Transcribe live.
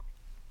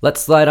Let's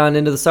slide on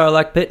into the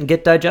Sarlacc pit and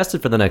get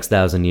digested for the next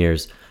 1,000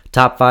 years.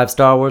 Top 5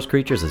 Star Wars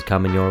creatures is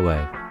coming your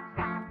way.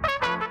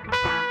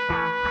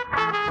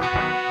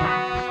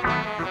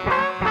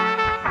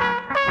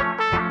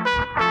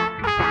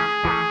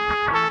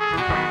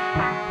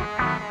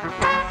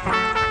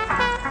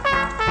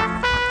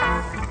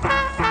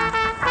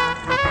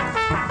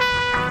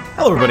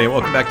 Hello, everybody, and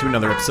welcome back to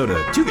another episode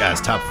of Two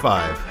Guys Top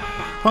 5.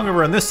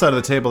 Hungover on this side of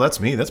the table, that's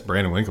me, that's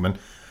Brandon Winkleman.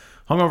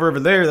 Hungover over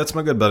there, that's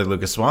my good buddy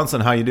Lucas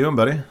Swanson. How you doing,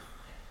 buddy?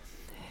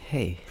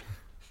 Hey.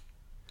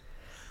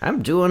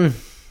 I'm doing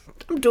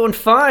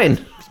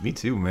fine. Me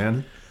too,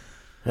 man.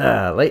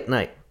 Late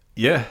night.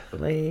 Yeah.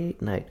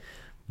 Late night.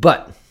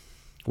 But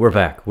we're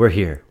back. We're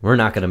here. We're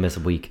not going to miss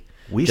a week.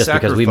 Just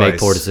because we make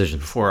poor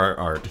decisions. For our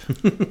art.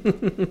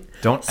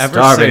 Don't ever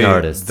Starving say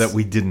artists. that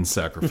we didn't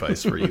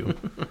sacrifice for you.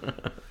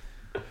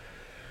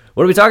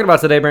 What are we talking about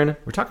today, Brandon?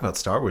 We're talking about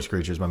Star Wars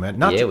creatures, my man.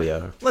 We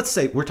are. Let's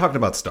say we're talking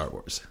about Star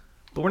Wars.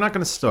 But we're not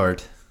going to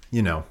start,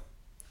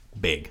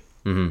 big.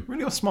 Mm-hmm. We're going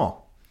to go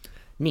small.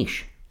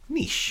 Niche.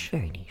 Niche.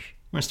 Very niche.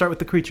 We're going to start with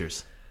the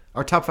creatures.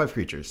 Our top 5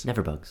 creatures.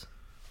 Never bugs.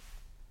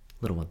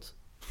 Little ones.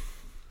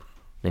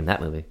 Name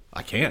that movie.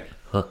 I can't.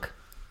 Hook.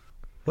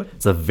 What?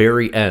 It's the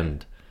very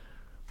end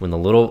when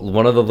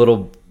one of the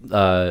little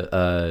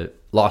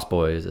Lost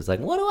Boys is like,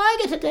 "What do I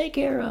get to take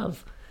care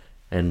of?"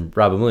 And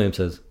Robin Williams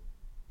says,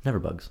 "Never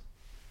bugs.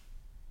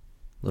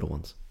 Little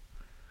ones."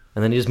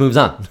 And then he just moves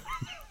on.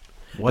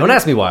 Don't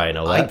ask me why I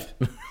know that.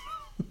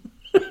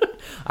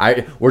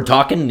 We're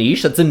talking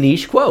niche. That's a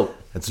niche quote.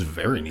 That's a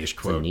very niche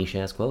quote. It's a niche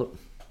ass quote.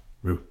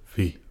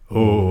 Rufy.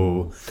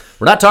 Oh.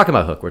 We're not talking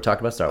about Hook. We're talking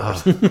about Star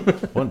Wars.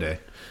 One day.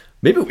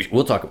 Maybe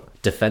we'll talk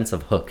about defense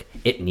of Hook.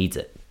 It needs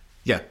it.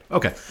 Yeah.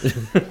 Okay.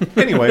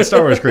 Anyway,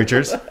 Star Wars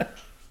creatures.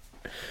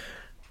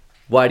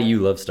 Why do you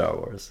love Star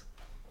Wars?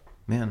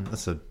 Man,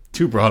 that's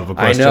too broad of a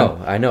question.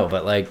 I know,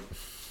 but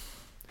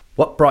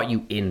what brought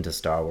you into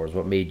Star Wars?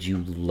 What made you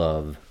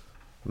love,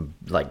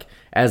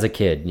 as a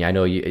kid? I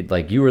know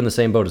you were in the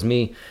same boat as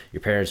me.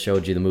 Your parents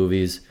showed you the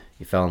movies.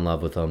 You fell in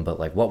love with them, but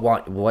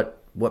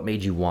what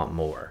made you want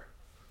more?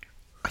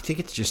 I think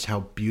it's just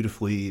how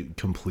beautifully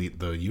complete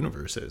the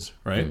universe is,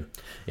 right?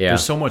 Yeah.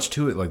 There's so much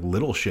to it,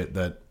 little shit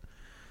that.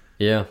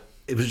 Yeah.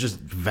 It was just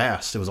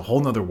vast. It was a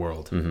whole nother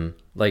world. Mm-hmm.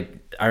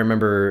 I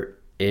remember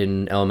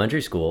in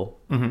elementary school,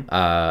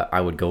 I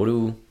would go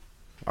to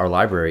our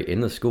library in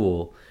the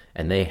school,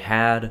 and they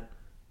had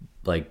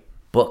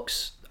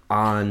books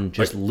on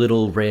just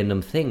little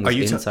random things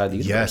inside the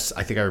universe. Yes,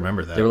 I think I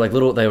remember that. They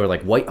were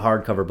white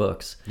hardcover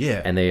books.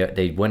 Yeah. And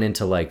they went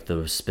into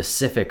the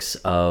specifics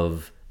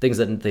of things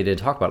that they didn't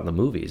talk about in the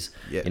movies.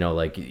 Yeah.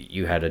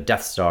 You had a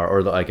Death Star or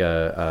a Are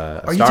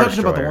Star you talking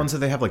Destroyer. about the ones that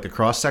they have the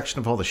cross section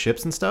of all the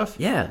ships and stuff?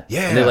 Yeah.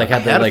 Yeah.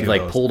 And they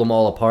pulled them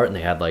all apart, and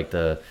they had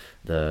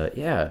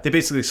They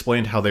basically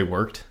explained how they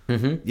worked.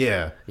 Mm-hmm.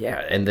 Yeah.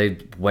 Yeah, and they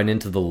went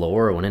into the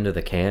lore, went into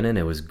the canon.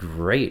 It was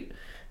great.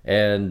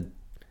 And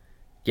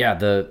yeah,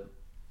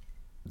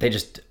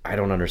 I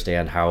don't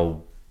understand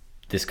how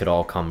this could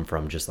all come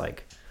from just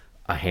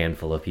a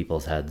handful of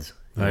people's heads.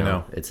 I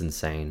know. It's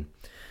insane.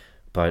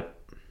 But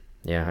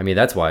yeah, I mean,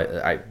 that's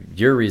why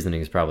your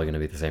reasoning is probably going to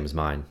be the same as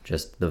mine.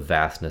 Just the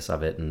vastness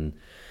of it and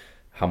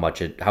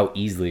how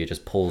easily it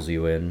just pulls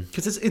you in.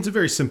 Because it's a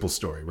very simple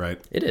story, right?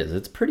 It is.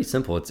 It's pretty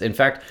simple. It's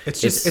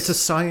a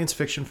science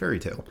fiction fairy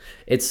tale.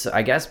 It's,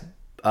 I guess,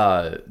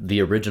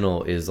 the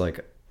original is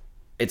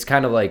it's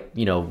kind of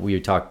we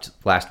talked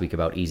last week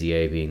about Easy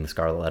A being the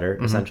Scarlet Letter,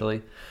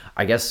 essentially.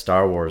 I guess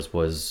Star Wars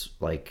was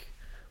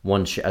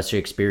a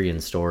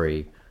Shakespearean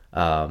story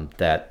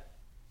that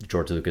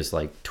George Lucas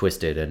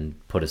twisted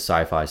and put a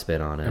sci-fi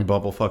spin on it. And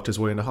Bubble fucked his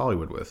way into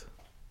Hollywood with.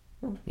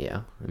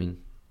 Yeah, I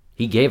mean,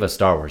 he gave us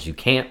Star Wars. You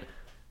can't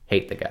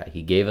hate the guy.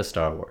 He gave us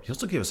Star Wars. He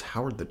also gave us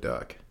Howard the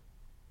Duck.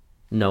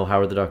 No,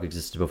 Howard the Duck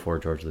existed before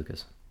George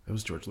Lucas. It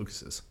was George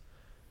Lucas's.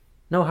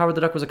 No, Howard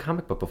the Duck was a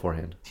comic book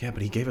beforehand. Yeah,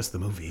 but he gave us the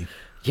movie.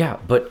 Yeah,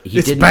 but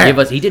he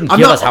didn't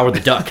give us Howard the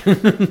Duck.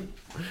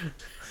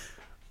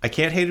 I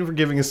can't hate him for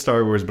giving us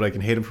Star Wars, but I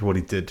can hate him for what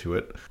he did to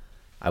it.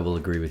 I will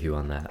agree with you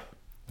on that.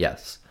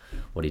 Yes,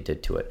 what he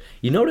did to it.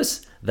 You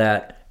notice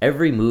that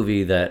every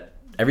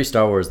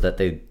Star Wars that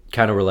they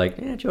kind of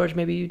were George,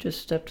 maybe you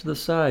just step to the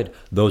side.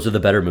 Those are the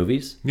better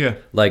movies. Yeah.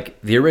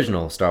 The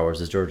original Star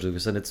Wars is George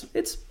Lucas, and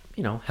it's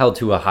held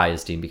to a high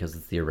esteem because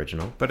it's the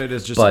original. But it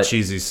is just a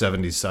cheesy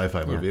 70s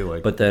sci-fi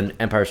movie. But then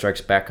Empire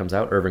Strikes Back comes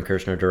out. Irvin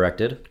Kershner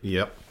directed.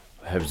 Yep.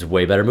 It was a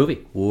way better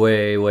movie.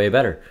 Way, way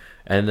better.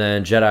 And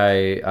then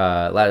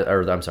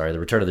The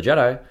Return of the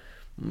Jedi,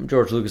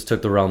 George Lucas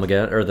took the realm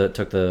again,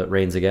 took the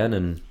reins again,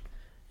 and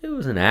it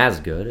wasn't as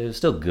good. It was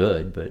still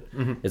good, but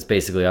it's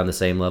basically on the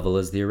same level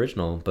as the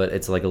original. But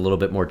it's a little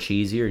bit more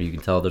cheesier. You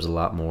can tell there's a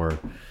lot more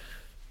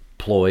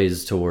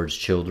ploys towards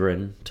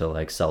children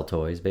to sell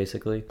toys,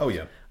 basically. Oh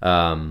yeah.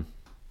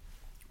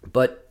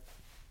 But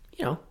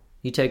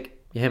you take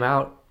him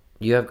out,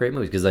 you have great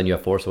movies, because then you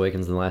have Force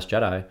Awakens and The Last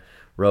Jedi,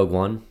 Rogue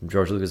One.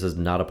 George Lucas is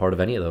not a part of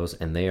any of those,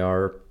 and they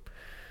are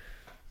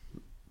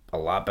a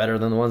lot better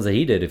than the ones that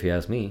he did, if you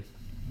ask me.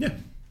 Yeah.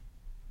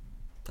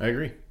 I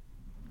agree.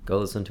 Go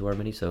listen to our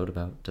mini-sode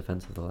about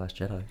Defense of the Last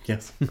Jedi.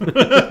 Yes.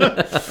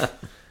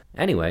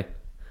 Anyway,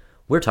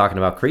 we're talking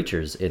about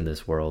creatures in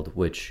this world,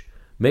 which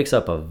makes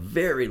up a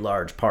very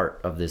large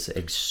part of this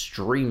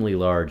extremely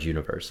large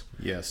universe.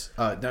 Yes.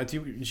 Now,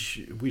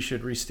 we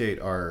should restate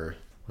our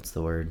What's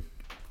the word?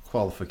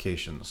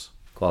 qualifications.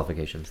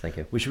 Qualifications, thank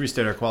you. We should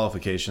restate our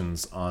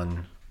qualifications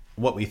on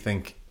what we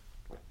think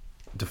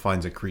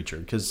defines a creature.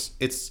 Because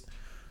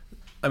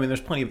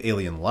there's plenty of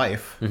alien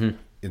life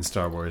in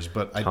Star Wars,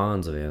 but I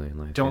Tons of alien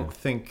life. don't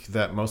think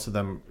that most of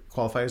them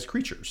qualify as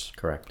creatures.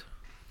 Correct.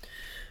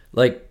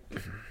 Like,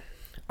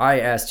 I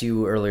asked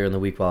you earlier in the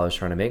week while I was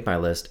trying to make my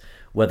list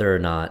whether or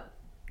not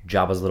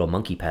Jabba's little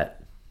monkey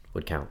pet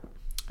would count.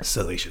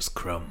 Salacious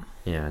Crumb.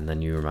 Yeah, and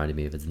then you reminded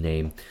me of its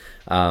name.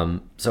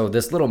 So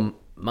this little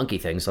monkey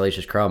thing,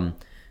 Salacious Crumb,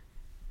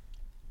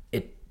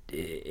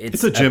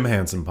 It's a Jim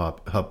Henson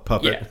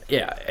puppet.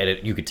 Yeah,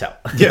 and you could tell.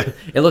 Yeah.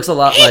 It looks a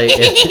lot like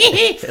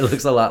it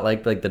looks a lot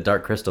like the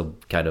Dark Crystal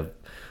kind of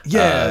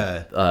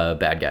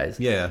bad guys.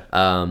 Yeah.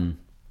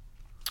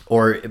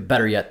 Or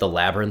better yet, the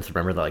Labyrinth.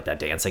 Remember that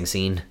dancing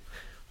scene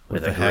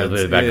with the heads.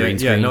 green screen?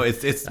 Yeah, no,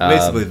 it's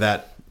basically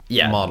that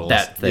model.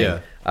 That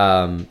thing.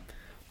 Yeah.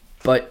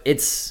 But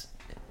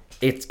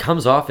it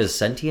comes off as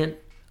sentient,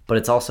 but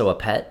it's also a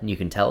pet, and you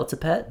can tell it's a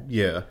pet.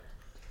 Yeah.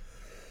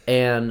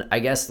 And I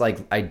guess I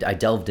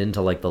delved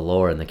into the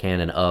lore and the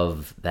canon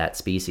of that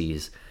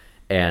species,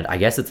 and I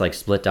guess it's like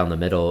split down the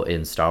middle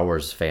in Star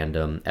Wars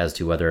fandom as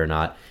to whether or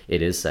not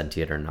it is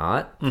sentient or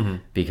not. Mm-hmm.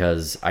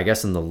 Because I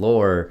guess in the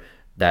lore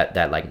that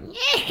that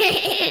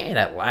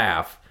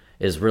laugh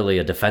is really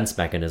a defense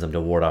mechanism to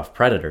ward off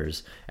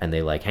predators, and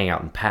they hang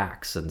out in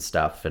packs and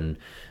stuff, and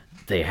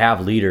they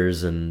have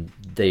leaders, and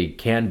they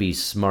can be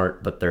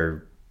smart, but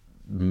they're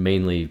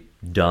mainly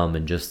dumb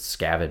and just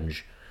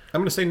scavenge.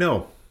 I'm gonna say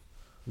no.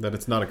 That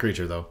it's not a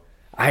creature, though.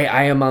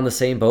 I am on the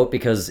same boat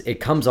because it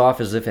comes off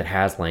as if it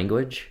has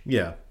language.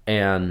 Yeah.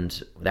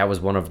 And that was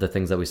one of the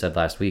things that we said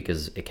last week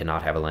is it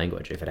cannot have a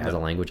language. If it has a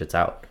language, it's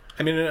out.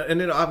 I mean,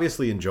 and it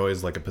obviously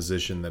enjoys a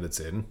position that it's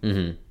in.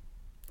 Mm-hmm.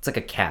 It's like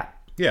a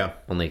cat. Yeah.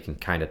 Only it can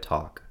kind of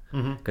talk.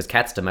 Because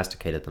cats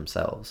domesticated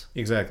themselves.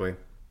 Exactly.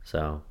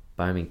 So,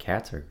 but I mean,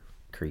 cats are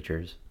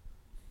creatures.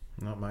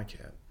 Not my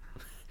cat.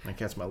 My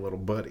cat's my little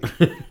buddy.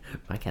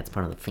 My cat's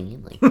part of the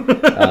family.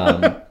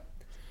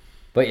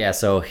 But yeah,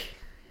 so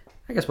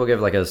I guess we'll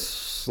give a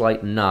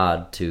slight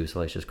nod to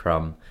Salacious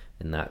Crumb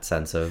in that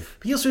sense of...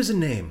 But he also has a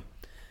name.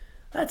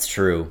 That's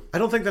true. I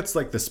don't think that's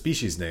the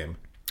species name.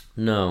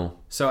 No.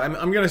 So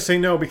I'm going to say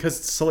no because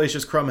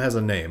Salacious Crumb has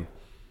a name.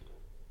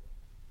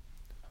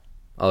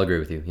 I'll agree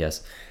with you,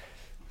 yes.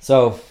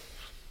 So,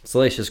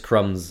 Salacious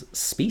Crumb's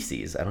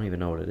species, I don't even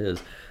know what it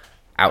is,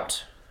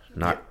 out.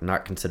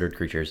 Not considered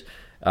creatures.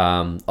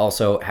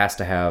 Also has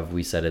to have,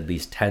 we said, at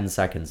least 10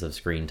 seconds of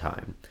screen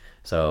time.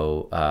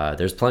 So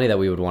there's plenty that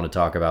we would want to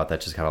talk about that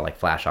just kind of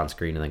flash on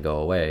screen and then go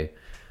away.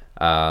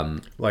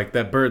 Like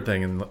that bird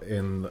thing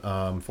in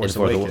Force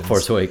Awakens.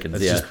 Force Awakens,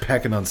 That's yeah. just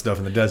pecking on stuff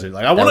in the desert.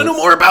 I want to know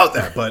more about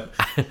that, but...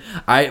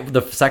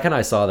 The second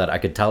I saw that, I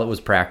could tell it was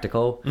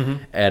practical,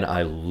 and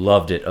I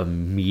loved it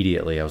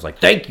immediately. I was like,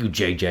 thank you,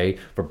 JJ,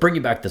 for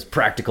bringing back this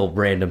practical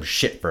random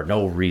shit for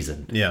no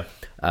reason. Yeah.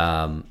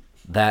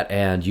 That,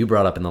 and you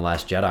brought up in The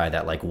Last Jedi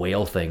that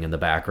whale thing in the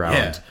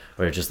background,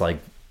 where it just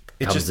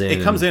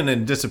it comes in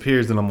and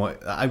disappears, and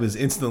I was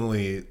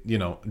instantly,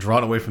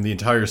 drawn away from the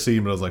entire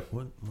scene, but I was like,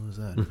 what was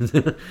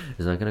that?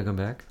 Is that going to come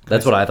back?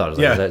 That's what I thought.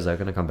 Is that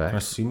going to come back? Can I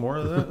see more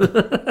of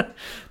that?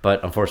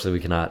 But unfortunately, we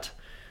cannot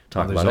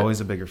talk about it. There's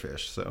always a bigger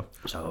fish, so.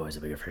 There's always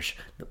a bigger fish.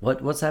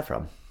 What's that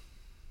from?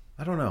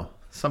 I don't know.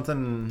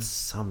 Something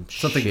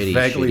shitty,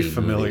 vaguely shitty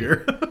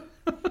familiar.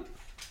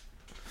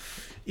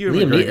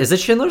 Is it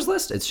Schindler's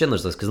List? It's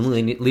Schindler's List, because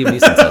Liam Neeson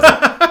says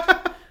it.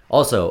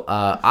 Also,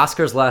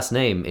 Oscar's last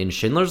name in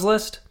Schindler's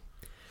List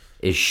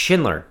is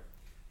Schindler.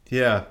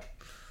 Yeah.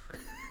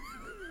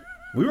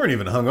 We weren't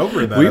even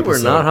hungover in that We episode.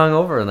 were not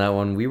hungover in that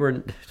one. We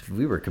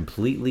were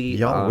completely...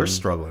 Y'all, we're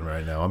struggling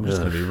right now. I'm just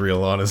going to be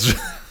real honest.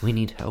 We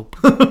need help.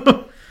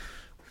 Anyway.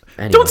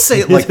 Don't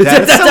say it like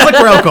that. It sounds like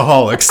we're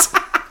alcoholics.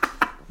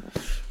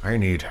 I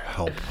need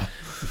help.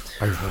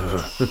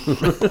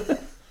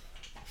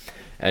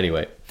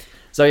 Anyway.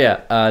 So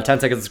yeah, 10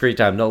 seconds of screen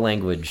time, no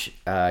language,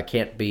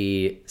 can't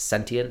be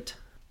sentient,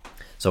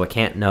 so it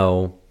can't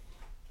know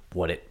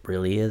what it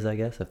really is, I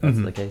guess, if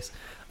that's the case.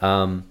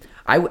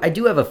 I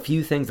do have a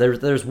few things.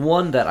 There's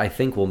one that I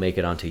think will make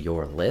it onto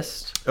your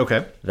list.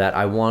 Okay. That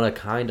I want to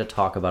kind of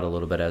talk about a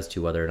little bit as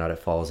to whether or not it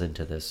falls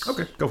into this.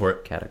 Okay, go for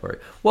it. Category.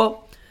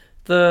 Well,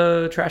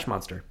 the trash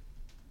monster.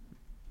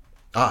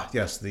 Ah,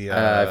 yes, the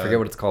I forget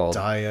what it's called.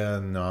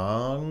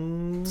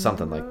 Dianoga?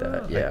 Something like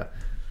that. Yeah.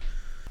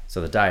 So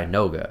the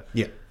Dianoga.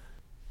 Yeah.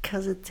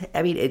 Because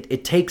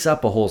it takes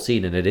up a whole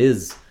scene, and it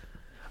is,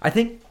 I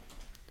think,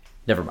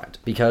 never mind,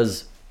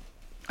 because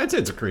I'd say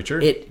it's a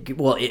creature.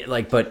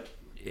 But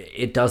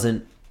it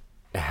doesn't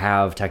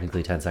have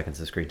technically 10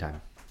 seconds of screen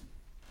time.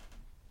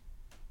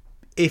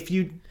 If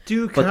you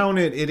do count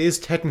it, it is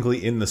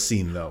technically in the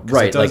scene though. 'Cause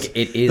Right, like,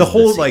 it is the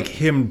whole the scene. like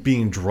him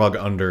being drug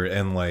under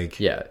and like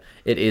Yeah,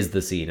 it is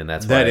the scene, and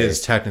that's that why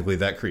is technically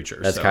that creature.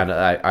 that's so. kind of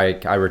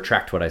I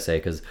retract what I say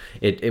because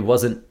it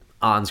wasn't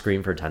on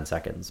screen for 10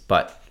 seconds,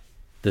 but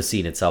the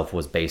scene itself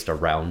was based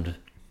around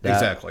that.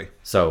 Exactly.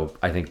 So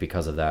I think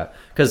because of that,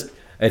 because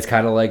it's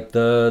kind of like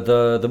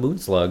the moon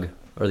slug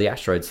or the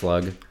asteroid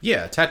slug.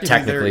 Yeah, technically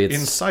Technically, they're it's-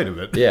 inside of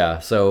it. Yeah,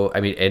 so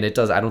I mean, and it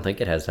does. I don't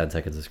think it has 10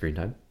 seconds of screen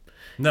time.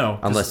 No,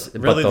 Unless- unless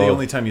but really the though-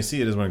 only time you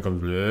see it is when it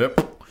comes. Blip.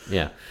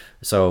 Yeah.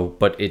 So,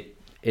 but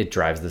it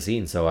drives the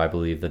scene. So I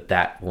believe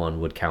that one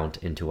would count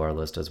into our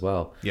list as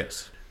well.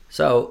 Yes.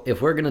 So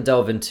if we're gonna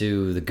delve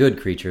into the good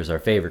creatures, our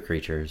favorite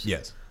creatures,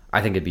 Yes.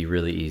 I think it'd be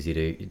really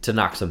easy to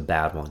knock some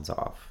bad ones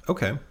off.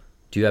 Okay.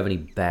 Do you have any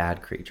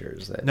bad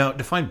creatures Now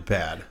define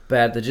bad.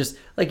 that just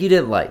like you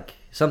didn't like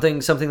something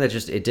that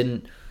just it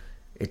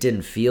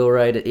didn't feel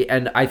right?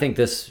 And I think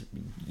this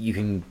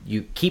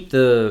you keep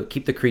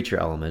the creature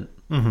element,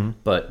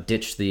 but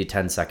ditch the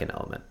 10-second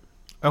element.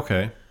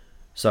 Okay.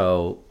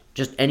 So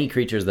just any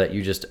creatures that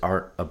you just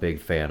aren't a big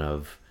fan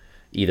of,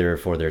 either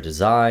for their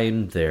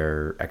design,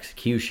 their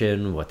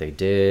execution, what they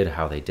did,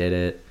 how they did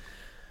it.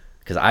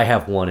 Because I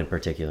have one in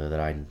particular that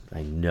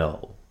I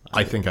know.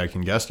 I think I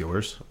can guess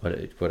yours. What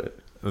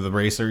The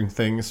racing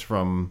things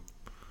from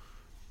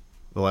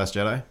The Last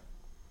Jedi.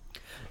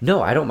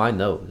 No, I don't mind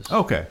those.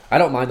 Okay. I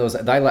don't mind those.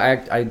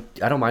 I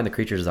don't mind the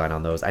creature design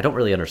on those. I don't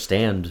really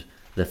understand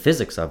the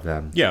physics of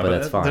them. Yeah, but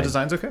that's fine. The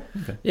design's okay.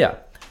 Okay. Yeah.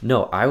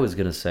 No, I was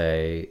gonna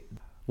say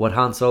what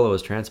Han Solo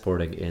was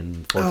transporting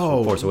in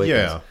Force Awakens.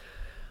 yeah.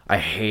 I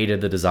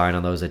hated the design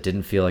on those. It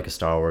didn't feel like a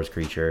Star Wars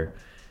creature.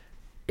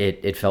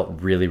 It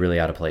felt really, really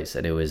out of place,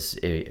 and it was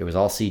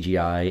all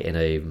CGI in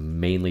a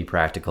mainly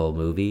practical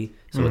movie,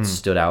 so it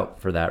stood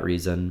out for that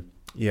reason.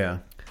 Yeah.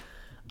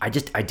 I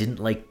didn't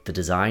like the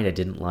design. I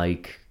didn't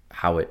like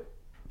how it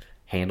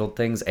handled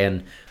things,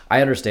 and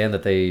I understand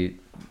that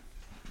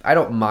I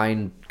don't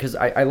mind because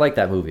I like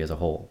that movie as a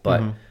whole,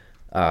 but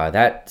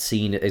that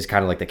scene is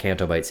kind of like the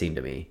Canto Bight scene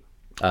to me.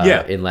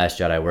 Yeah. In Last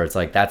Jedi, where it's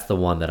like that's the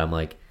one that I'm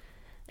like,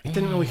 It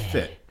didn't really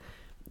fit.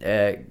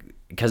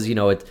 because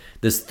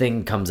this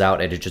thing comes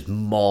out and it just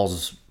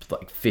mauls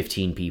like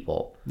 15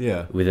 people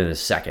Yeah. within a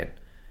second,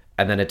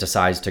 and then it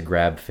decides to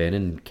grab Finn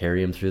and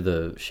carry him through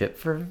the ship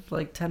for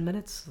like 10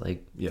 minutes.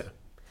 Like, Yeah.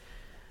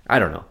 I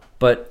don't know,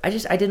 but I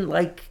didn't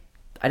like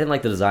the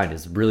design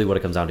is really what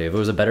it comes down to. If it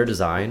was a better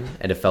design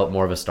and it felt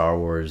more of a Star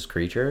Wars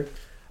creature,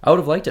 I would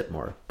have liked it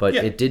more, but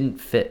Yeah. it didn't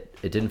fit.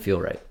 It didn't feel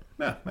right.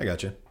 Yeah, I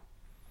got you.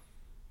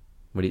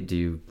 What do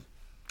you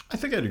I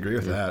think I'd agree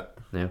with that.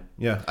 yeah.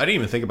 Yeah, I didn't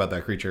even think about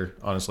that creature,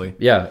 honestly.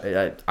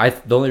 Yeah, I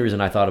the only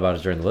reason I thought about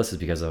it during the list is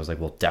because I was like,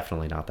 well,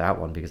 definitely not that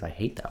one because I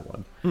hate that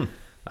one.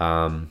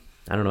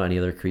 I don't know any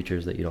other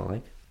creatures that you don't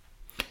like.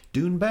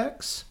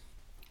 Dunebacks?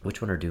 Which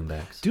one are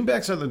Doombacks?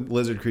 Dunebacks are the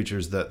lizard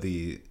creatures that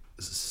the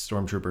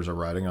stormtroopers are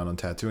riding on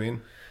Tatooine.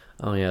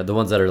 Oh yeah, the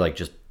ones that are like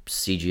just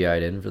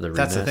CGI'd in for the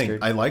That's the thing. remastered?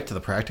 I liked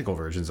the practical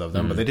versions of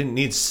them, but they didn't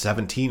need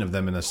 17 of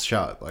them in a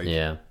shot. Like,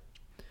 Yeah.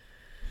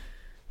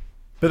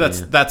 but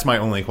that's my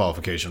only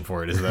qualification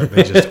for it is that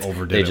they just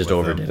overdid They it. just with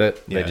overdid them.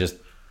 it. Yeah. They just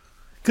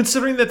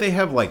Considering that they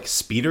have like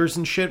speeders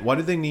and shit, why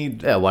do they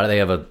need? yeah. Why do they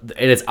have and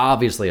it's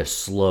obviously a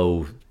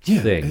slow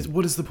thing.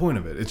 What is the point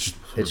of it? It's just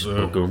It's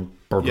burger,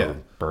 Yeah.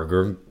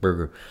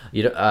 burger.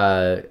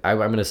 I'm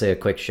gonna say a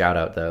quick shout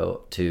out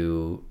though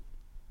to.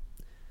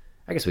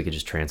 I guess we could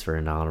just transfer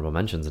into honorable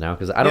mentions now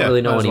because I don't Yeah,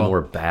 really know might as any well.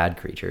 more bad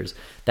creatures.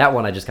 That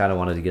one I just kind of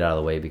wanted to get out of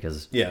the way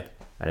because yeah.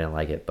 I didn't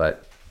like it.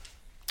 But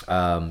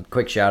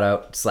quick shout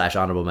out /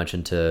 honorable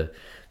mention to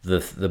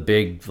the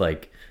big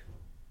like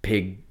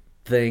pig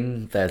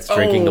thing that's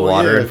drinking the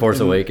water yeah. in Force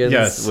Awakens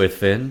Yes. with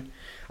Finn.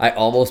 I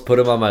almost put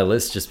him on my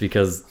list just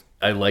because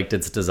I liked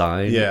its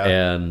design Yeah.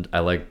 and I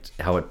liked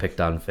how it picked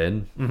on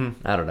Finn.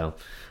 I don't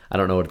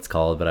know what it's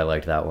called, but I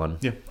liked that one.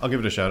 Yeah, I'll give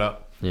it a shout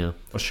out. Yeah.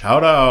 A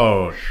shout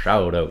out.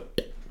 Shout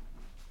out.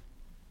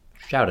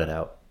 Shout it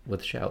out with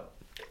a shout.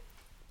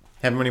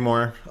 Have any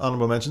more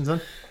honorable mentions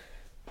then?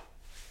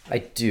 I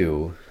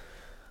do.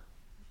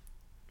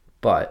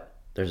 But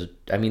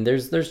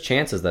there's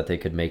chances that they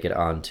could make it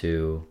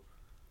onto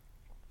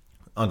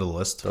Onto the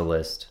list. the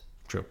list.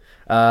 True.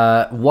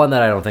 One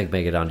that I don't think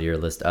make it onto your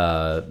list.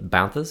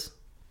 Banthas?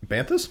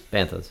 Banthas?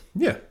 Banthas.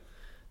 Yeah.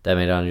 That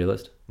made it onto your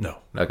list? No.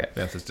 Okay.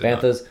 Banthas did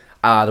not.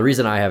 Banthas. The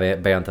reason I have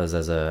Banthas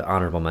as an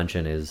honorable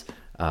mention is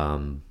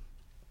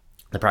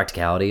the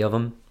practicality of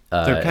them.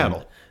 They're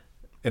cattle,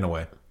 in a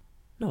way.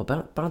 No,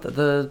 Bantha,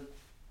 the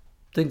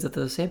things that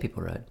the sand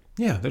people ride.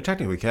 Yeah, they're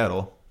technically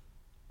cattle.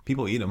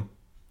 People eat them.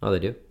 Oh, they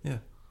do? Yeah.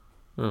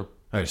 Oh,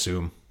 I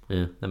assume.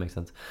 yeah, that makes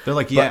sense. They're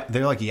like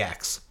they're like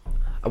yaks.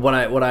 What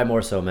I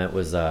more so meant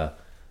was the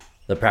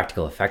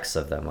practical effects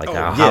of them, like Oh,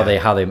 how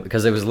yeah. they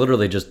because it was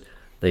literally just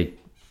they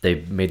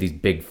made these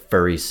big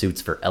furry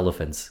suits for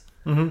elephants,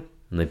 and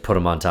they put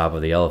them on top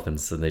of the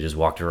elephants, and they just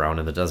walked around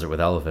in the desert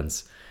with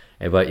elephants.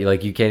 But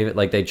like you can't even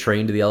like they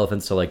trained the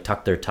elephants to like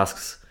tuck their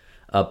tusks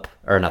up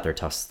or not their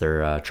tusks,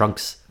 their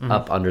trunks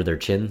up under their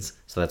chins,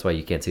 so that's why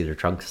you can't see their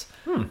trunks.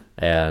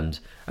 And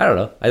I don't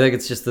know. I think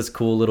it's just this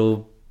cool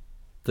little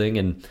thing,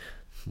 and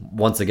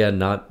once again,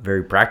 not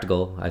very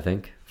practical, I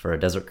think, for a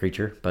desert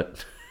creature,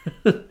 but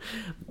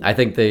I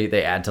think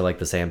they add to like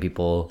the Sand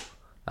People,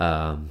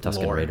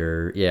 Tusken Lore.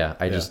 Raider. Yeah,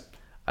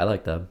 I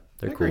like them.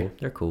 They're I cool. agree.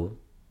 They're cool.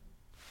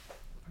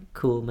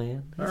 Cool,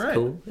 man. It's All right.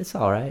 cool. It's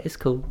all right. It's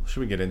cool. Should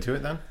we get into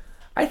it then?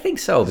 I think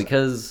so,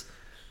 because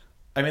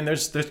I mean,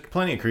 there's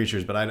plenty of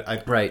creatures, but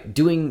I right,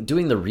 doing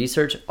the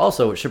research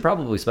also should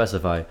probably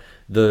specify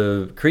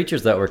the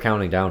creatures that we're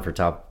counting down for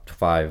top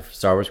 5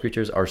 Star Wars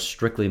creatures are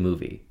strictly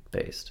movie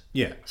based.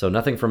 yeah. So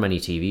nothing from any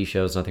TV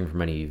shows, nothing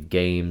from any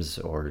games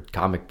or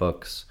comic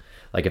books.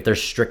 Like if they're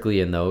strictly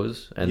in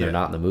those and Yeah. they're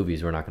not in the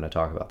movies, we're not going to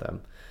talk about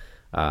them.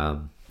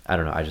 I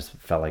don't know. I just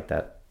felt like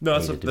that. No,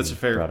 needed to that's be a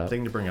fair brought up.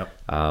 thing to bring up.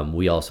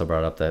 We also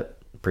brought up that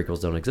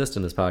prequels don't exist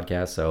in this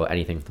podcast, so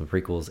anything from the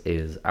prequels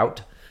is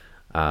out.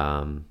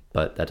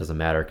 But that doesn't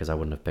matter because I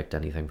wouldn't have picked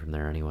anything from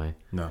there anyway.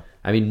 No.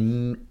 I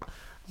mean,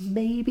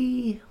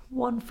 maybe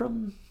one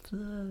from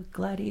the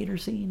Gladiator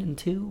scene in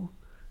 2.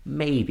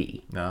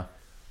 Maybe. No.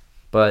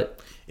 But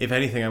If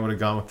anything, I would have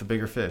gone with the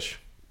bigger fish.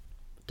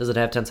 does it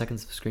have 10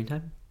 seconds of screen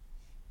time?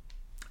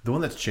 The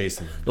one that's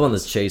chasing them. The one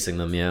that's chasing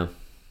them, yeah.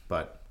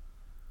 But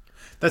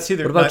that's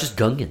either. What about not- just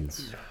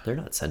Gungans? They're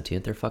not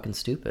sentient. They're fucking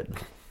stupid.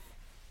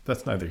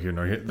 That's neither here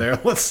nor there.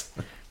 Let's.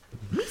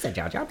 Who's that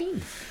Jar Jar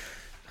Binks?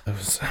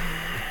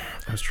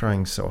 I was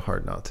trying so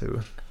hard not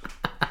to.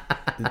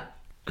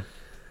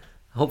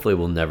 Hopefully,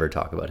 we'll never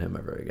talk about him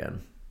ever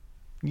again.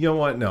 You know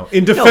what? No.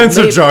 In defense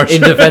of maybe- Jar Jar.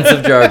 In defense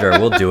of Jar Jar,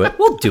 we'll do it.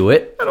 We'll do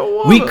it. I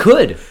don't We wanna.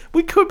 could.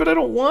 We could, but I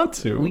don't want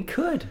to. We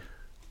could.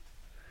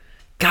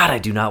 God, I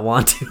do not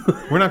want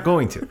to. We're not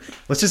going to.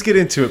 Let's just get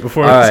into it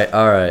before.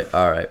 All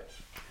right.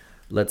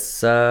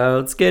 Let's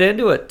get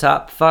into it.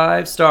 Top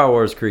 5 Star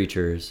Wars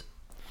creatures.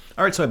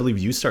 All right. So I believe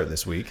you start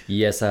this week.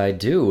 Yes, I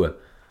do. All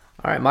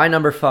right, my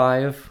number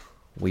 5.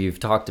 We've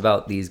talked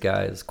about these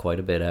guys quite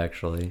a bit,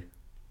 actually.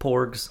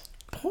 Porgs.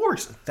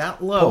 Porgs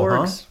that low,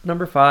 Porgs,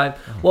 number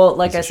 5. Well,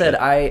 like piece I of said,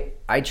 shit.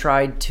 I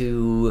tried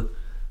to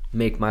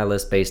make my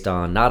list based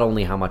on not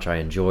only how much I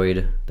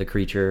enjoyed the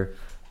creature,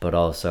 but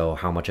also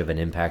how much of an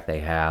impact they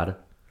had.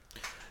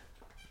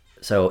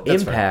 So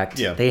That's fair. impact,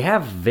 Yeah. they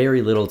have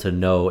very little to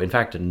no, in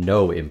fact,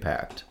 no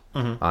impact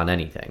Mm-hmm. on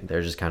anything.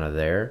 They're just kind of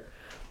there.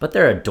 But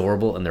they're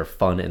adorable and they're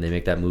fun and they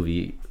make that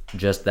movie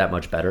just that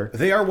much better.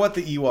 They are what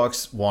the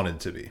Ewoks wanted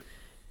to be.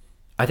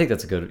 I think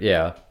that's a good,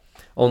 yeah.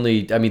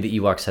 Only, I mean, the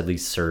Ewoks at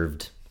least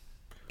served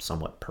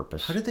somewhat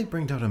purpose. How did they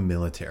bring down a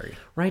military?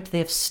 Right? They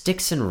have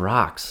sticks and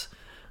rocks.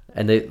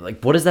 And they,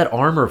 like, what is that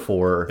armor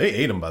for? They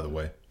ate them, by the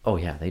way. Oh,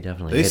 yeah, they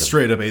definitely They ate 'em.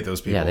 straight up ate those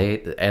people.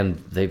 Yeah,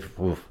 they've,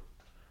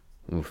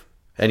 oof.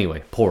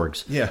 Anyway,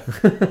 porgs. Yeah.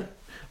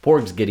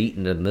 Porgs get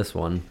eaten in this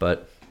one,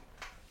 but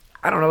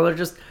I don't know,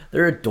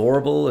 they're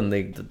adorable, and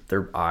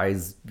their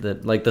eyes,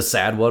 like the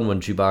sad one when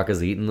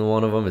Chewbacca's eating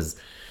one of them is,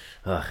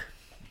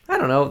 I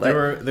don't know.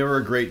 They were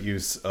a great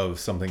use of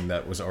something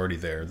that was already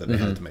there that they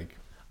had to make.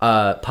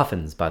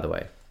 Puffins, by the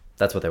way.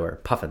 That's what they were.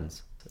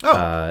 Puffins.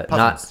 Oh,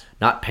 puffins.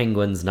 Not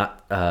penguins,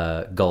 not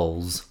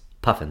gulls.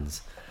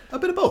 Puffins. A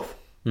bit of both.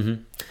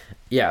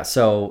 Yeah,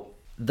 so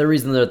the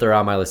reason that they're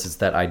on my list is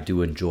that I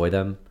do enjoy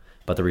them,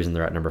 but the reason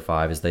they're at number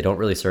 5 is they don't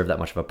really serve that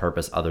much of a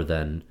purpose other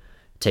than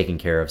taking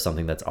care of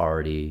something that's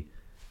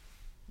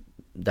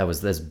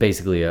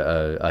basically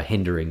a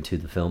hindering to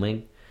the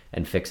filming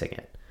and fixing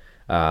it.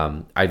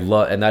 And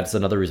that's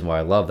another reason why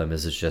I love them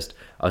is it's just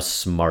a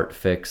smart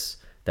fix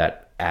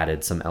that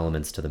added some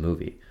elements to the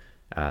movie.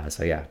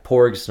 So yeah,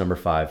 Porgs number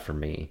 5 for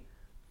me.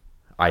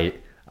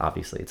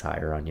 Obviously it's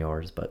higher on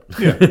yours, but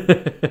Yeah.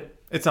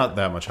 It's not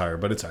that much higher,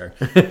 but it's higher.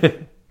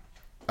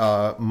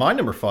 My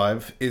number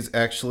 5 is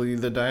actually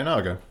the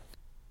Dianaga.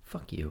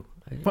 fuck you.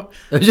 What?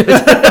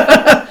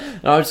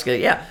 No, I'm just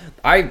kidding. Yeah,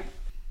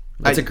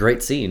 it's a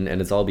great scene,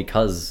 and it's all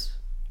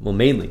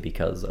mainly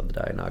because of the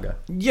Dianaga.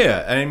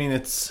 Yeah, and I mean,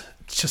 it's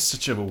just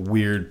such a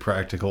weird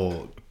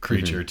practical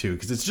creature, too,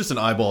 because it's just an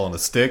eyeball on a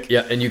stick.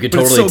 Yeah, and you could But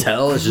totally it's so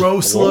tell. It's just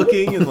gross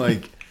looking, and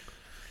like...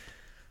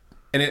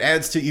 And it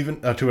adds to even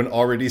to an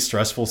already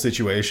stressful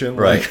situation.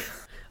 Right.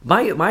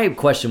 Like, My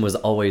question was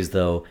always,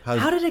 though,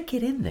 how did it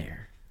get in there?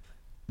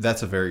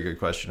 that's a very good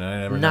question. I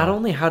never Not know.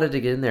 only how did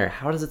it get in there,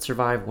 how does it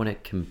survive when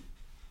it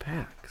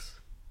compacts?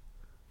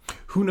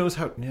 Who knows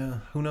how... Yeah,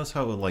 who knows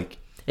how, like...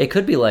 It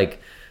could be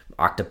like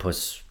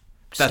octopus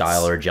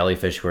style or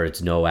jellyfish where it's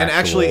no actual... And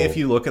actually, if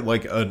you look at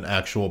like an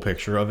actual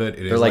picture of it,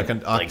 it is like- like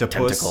an like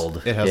octopus.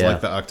 tentacled. It has Yeah.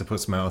 like the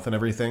octopus mouth and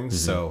everything.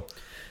 So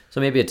So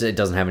maybe it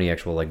doesn't have any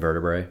actual like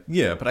vertebrae.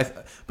 yeah,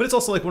 but it's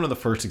also like one of the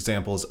first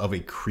examples of a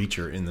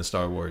creature in the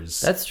Star Wars.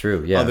 That's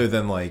true, yeah. Other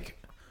than like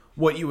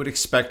what you would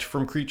expect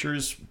from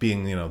creatures,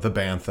 being the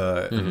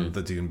bantha and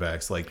the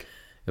dunebacks. Like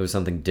It was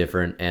something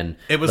different, and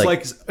it was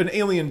like an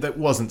alien that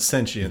wasn't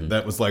sentient.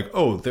 That was like,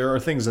 oh, there are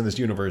things in this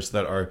universe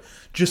that are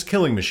just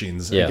killing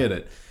machines. Yeah. I get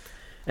it.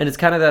 And it's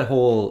kind of that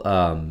whole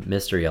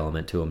mystery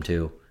element to them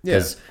too,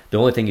 because the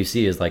only thing you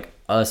see is like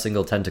a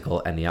single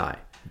tentacle and the eye.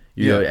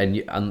 You know,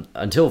 and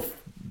until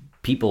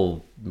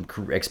people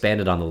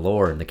expanded on the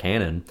lore and the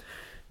canon,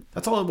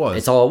 That's all it was.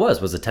 It's all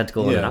it was a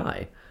tentacle and Yeah. an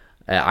eye.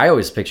 I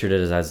always pictured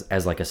it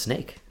as like a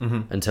snake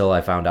until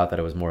I found out that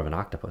it was more of an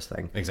octopus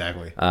thing.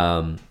 Exactly.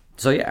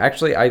 So yeah,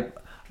 actually, I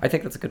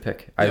think that's a good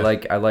pick. I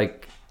Yeah.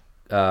 like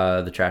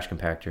the trash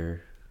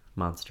compactor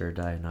monster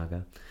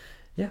Dianaga.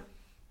 Yeah,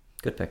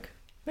 good pick.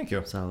 Thank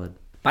you. Solid.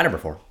 My number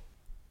 4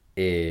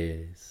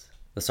 is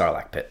the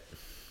Sarlacc pit.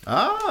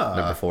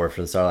 Number 4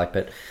 for the Sarlacc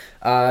pit.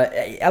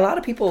 A lot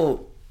of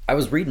people. I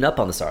was reading up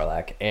on the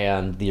Sarlacc,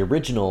 and the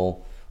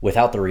original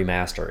without the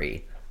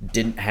remastery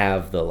didn't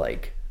have the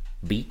like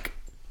beak,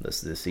 the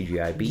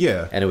CGI beak.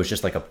 Yeah. And it was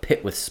just like a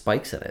pit with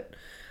spikes in it,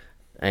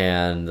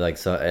 and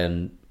that's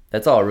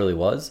all it really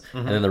was.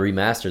 And then the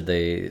remastered,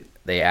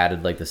 they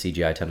added like the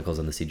CGI tentacles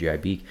and the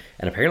CGI beak,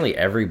 and apparently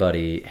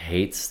everybody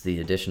hates the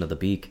addition of the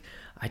beak.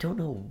 I don't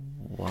know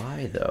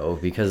why though,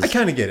 because I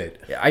kind of get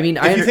it. I mean,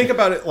 If you think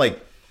about it,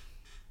 like,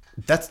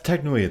 that's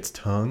technically its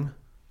tongue.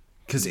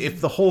 Because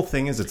if the whole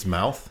thing is its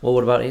mouth... well,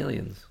 what about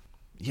aliens?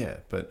 Yeah,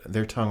 but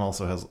their tongue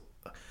also has...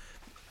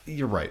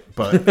 You're right,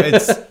 but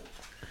it's...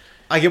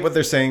 I get what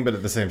they're saying, but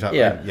at the same time...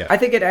 Yeah, I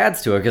think it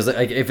adds to it, because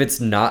like, if it's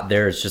not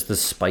there, it's just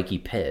this spiky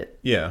pit.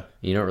 Yeah.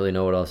 You don't really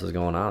know what else is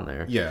going on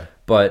there. Yeah.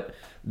 But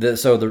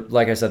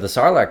like I said, the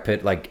Sarlacc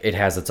pit, like, it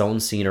has its own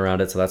scene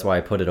around it, so that's why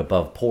I put it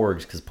above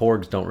Porgs, because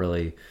Porgs don't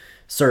really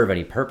serve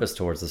any purpose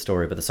towards the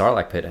story, but the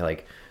Sarlacc pit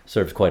like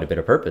serves quite a bit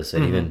of purpose.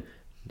 It even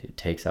it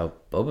takes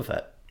out Boba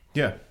Fett.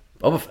 Yeah.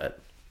 Boba Fett.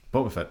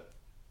 Boba Fett.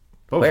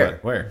 Boba Where?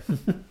 Fett. Where?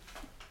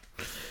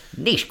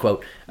 Niche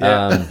quote.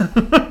 Yeah.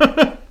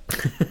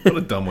 What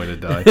a dumb way to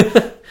die.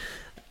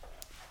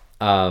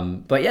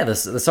 But yeah, the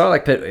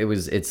Sarlacc pit, it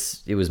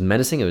was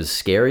menacing, it was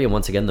scary, and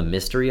once again the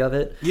mystery of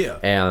it. Yeah.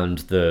 And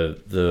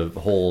the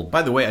whole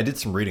By the way, I did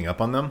some reading up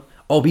on them.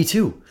 Oh, me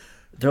too.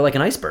 They're like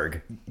an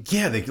iceberg.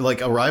 Yeah, they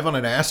like arrive on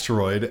an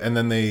asteroid and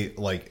then they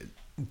like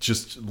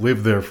just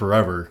live there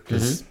forever.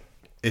 Because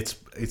it's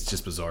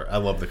just bizarre. I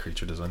love the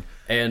creature design.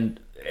 And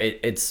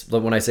it's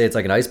when I say it's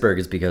like an iceberg,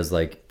 it's because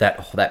like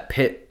that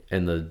pit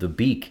and the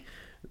beak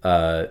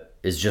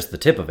is just the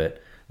tip of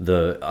it.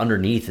 The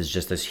underneath is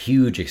just this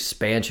huge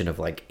expansion of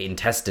like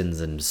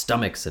intestines and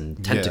stomachs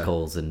and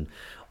tentacles and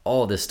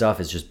all this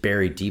stuff is just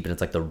buried deep, and it's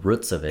like the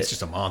roots of it. It's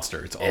just a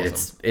monster. It's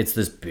awesome. It's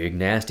this big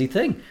nasty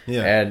thing.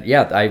 Yeah. And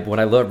yeah, when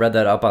I read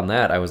that up on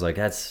that, I was like,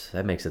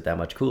 that makes it that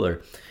much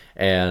cooler.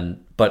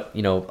 But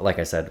you know, like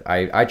I said,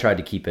 I tried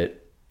to keep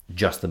it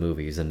just the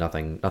movies and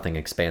nothing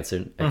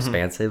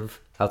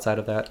expansive outside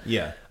of that.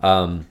 Yeah.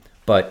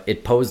 But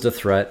it posed a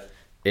threat.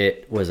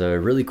 It was a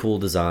really cool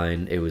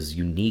design. It was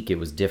unique. It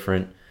was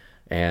different.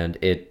 And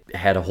it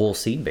had a whole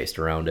scene based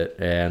around it.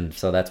 And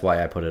so that's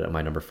why I put it at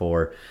my number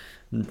 4.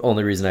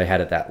 Only reason I had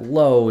it that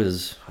low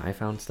is I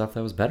found stuff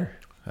that was better.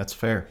 That's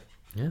fair.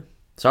 Yeah.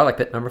 Sarlacc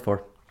pit, number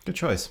 4. Good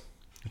choice.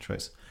 Good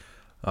choice.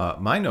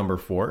 My number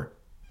 4,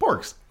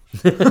 Porgs.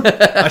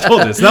 I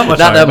told you, it's not much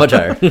Not higher. that much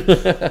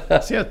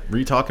higher. So yeah,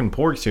 re-talking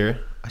Porgs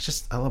here.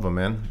 I love them,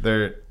 man.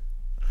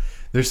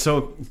 They're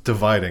so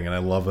dividing, and I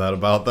love that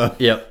about them.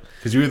 Yep.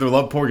 Because you either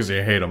love Porgs or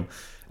you hate them.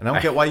 And I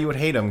don't get why you would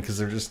hate them, because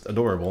they're just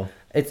adorable.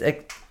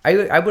 I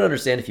would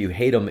understand if you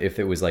hate them if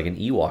it was like an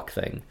Ewok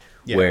thing,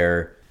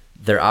 where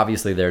they're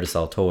obviously there to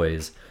sell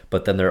toys,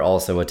 but then they're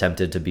also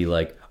attempted to be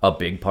like a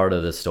big part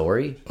of the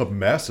story. A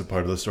massive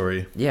part of the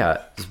story.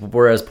 Yeah.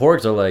 Whereas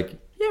Porgs are like,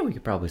 yeah, we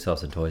could probably sell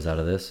some toys out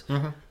of this.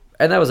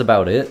 And that was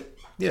about it.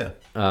 Yeah.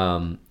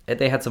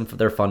 They had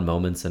their fun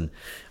moments, and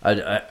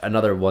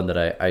another one that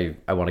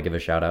I want to give a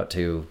shout out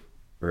to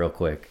real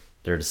quick.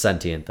 They're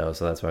sentient though,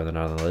 so that's why they're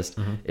not on the list.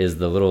 Is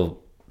the little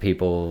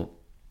people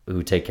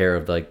who take care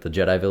of like the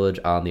Jedi village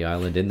on the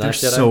island in that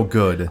Jedi. They're so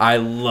good. I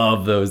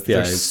love those guys.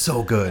 They're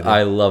so good.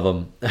 I love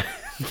them.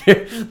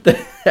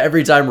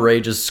 Every time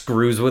Rey just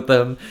screws with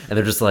them, and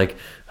they're just like,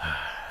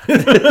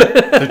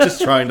 They're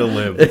just trying to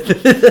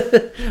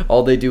live.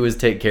 all they do is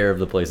take care of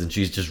the place, and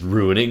she's just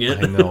ruining it.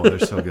 I know, they're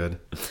so good.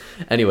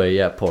 Anyway,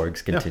 yeah, Porgs.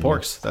 Yeah, Continue.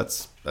 Porgs.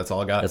 That's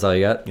all I got. That's all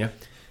you got? Yeah.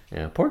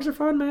 Yeah, Porgs are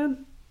fun,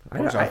 man.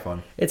 Porgs are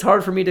fun. It's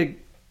hard for me to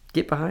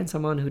get behind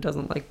someone who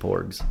doesn't like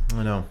Porgs.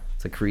 I know.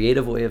 It's a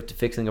creative way of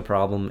fixing a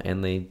problem,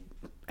 and they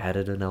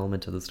added an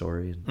element to the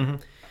story. All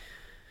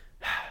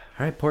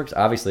right, Porgs.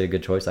 Obviously a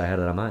good choice. I had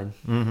it on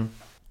mine.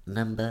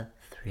 Number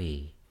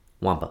 3.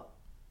 Wampa.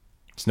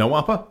 Snow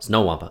Wampa?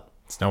 Snow Wampa.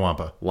 Snow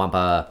Wampa.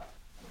 Wampa.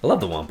 I love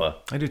the Wampa.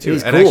 I do too.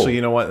 He's And cool. actually,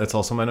 you know what? That's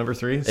also my number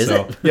 3. Is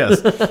so, it? Yes.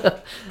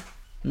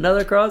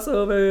 Another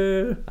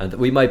crossover.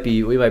 We might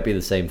be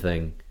the same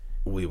thing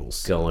We will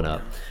see. going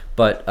up.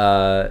 But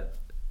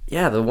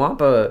yeah, the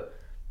Wampa,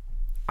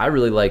 I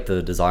really like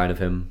the design of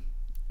him.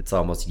 It's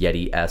almost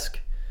Yeti-esque,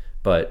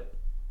 but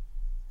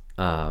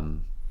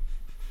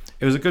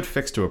It was a good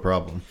fix to a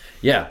problem.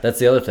 yeah, that's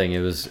the other thing. It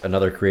was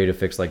another creative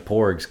fix like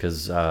Porgs,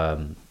 because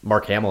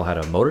Mark Hamill had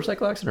a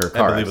motorcycle accident or a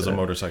car I believe it was a accident?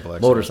 motorcycle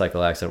accident.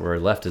 Motorcycle accident where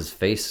it left his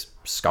face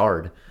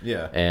scarred.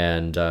 Yeah.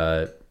 And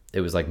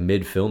it was like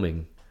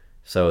mid-filming.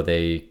 So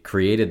they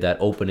created that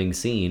opening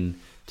scene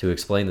to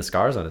explain the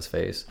scars on his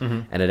face.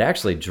 And it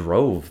actually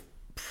drove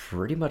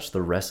pretty much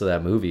the rest of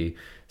that movie.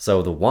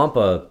 So the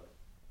Wampa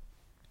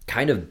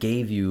kind of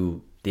gave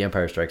you The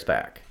Empire Strikes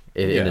Back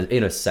Yeah.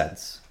 in a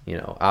sense.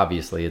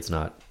 Obviously it's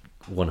not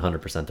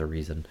 100% the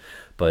reason,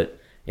 but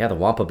yeah, the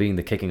Wampa being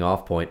the kicking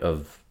off point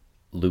of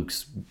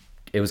Luke's.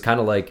 It was kind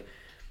of like,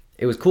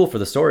 it was cool for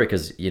the story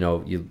because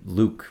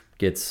Luke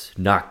gets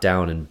knocked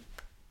down and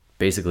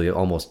basically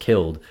almost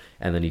killed,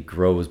 and then he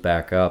grows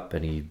back up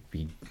and he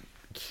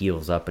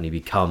heals up and he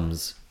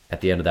becomes,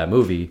 at the end of that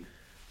movie,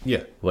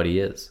 Yeah. what he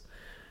is.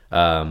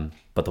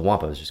 But the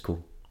Wampa is just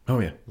cool. Oh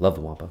yeah. Love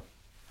the Wampa.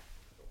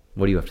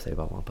 What do you have to say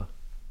about Wampa?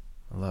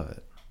 I love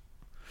it.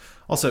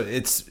 Also,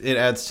 it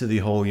adds to the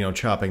whole,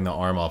 chopping the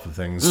arm off of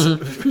things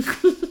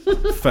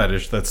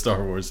fetish that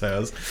Star Wars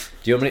has.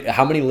 Do you know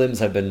how many limbs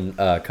have been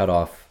cut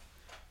off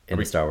in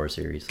the Star Wars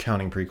series?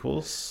 Counting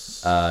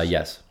prequels?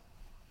 Yes.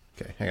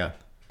 Okay, hang on.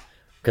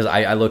 Because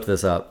I looked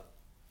this up.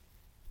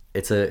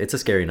 It's a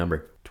scary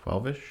number.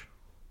 12-ish?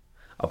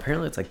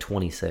 Apparently it's like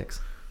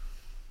 26.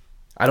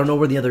 I don't know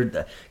where the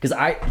other, because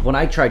when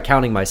I tried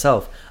counting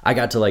myself, I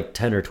got to like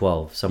 10 or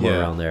 12, somewhere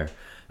around there.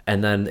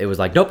 And then it was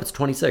like, nope, it's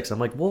 26. I'm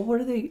like, well,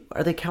 what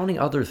are they counting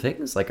other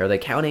things? Like, are they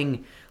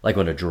counting like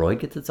when a droid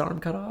gets its arm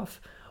cut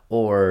off?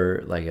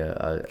 Or like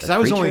a Because I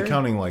was only creature?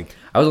 counting like...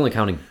 I was only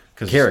counting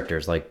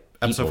characters, like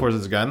Episode people. 4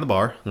 is the guy in the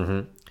bar. Mm-hmm.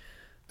 And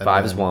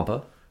 5 is then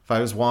Wampa.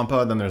 5 is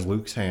Wampa, then there's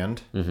Luke's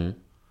hand. Mm-hmm. And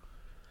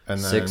then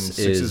 6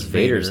 is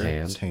Vader's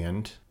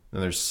hand.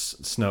 Then there's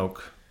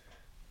Snoke.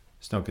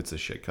 Snoke gets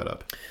his shit cut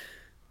up.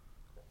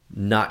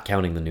 Not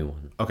counting the new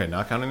one. Okay,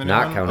 not counting the new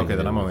Not one? counting Okay,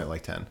 the then new I'm one. only at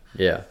like 10.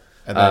 Yeah.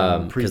 And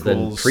then Because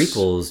then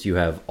prequels, you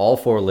have all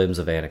 4 limbs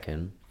of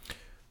Anakin.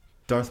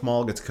 Darth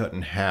Maul gets cut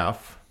in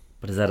half.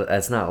 But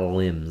that's not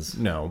limbs.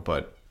 No,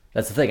 but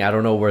That's the thing. I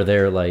don't know where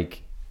their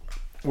like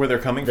where they're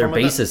coming their from.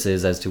 with basis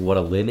is as to what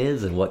a limb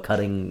is and what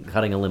cutting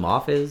a limb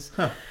off is.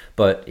 Huh.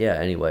 But yeah,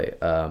 anyway,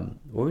 what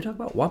were we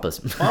talking about?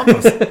 Wampas. it?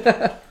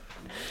 Wampas.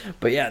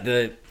 But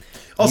yeah,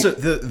 Also,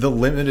 the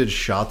limited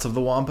shots of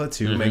the Wampa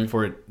to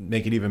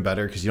make it even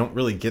better, because you don't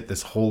really get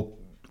this whole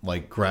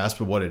like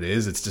grasp of what it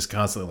is. It's just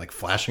constantly like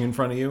flashing in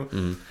front of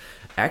you.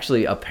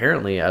 actually,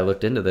 apparently, I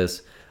looked into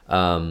this.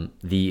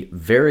 The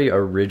very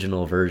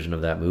original version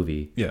of that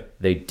movie, Yeah.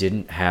 they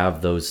didn't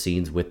have those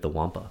scenes with the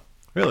Wampa.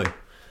 Really?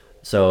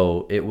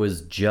 So it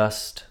was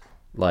just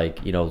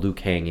like, Luke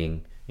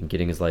hanging and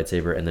getting his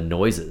lightsaber and the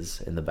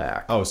noises in the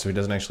back. Oh, so he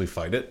doesn't actually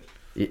fight it?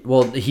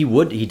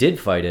 He did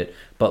fight it,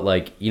 but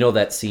like,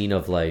 that scene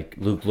of like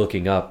Luke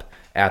looking up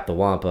at the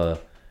Wampa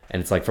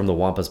and it's like from the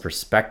Wampa's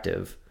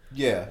perspective.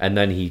 Yeah. And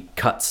then he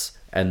cuts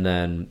and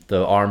then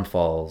the arm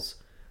falls.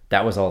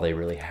 That was all they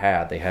really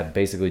had. They had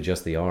basically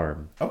just the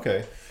arm.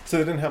 Okay. So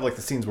they didn't have like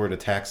the scenes where it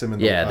attacks him in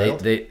the Yeah, wild?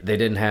 they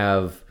didn't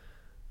have.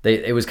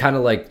 It was kind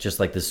of like just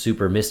like the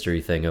super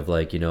mystery thing of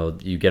like,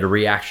 you get a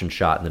reaction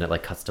shot and then it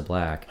like cuts to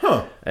black.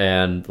 Huh.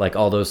 And like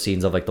all those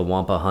scenes of like the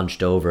Wampa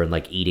hunched over and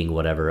like eating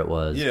whatever it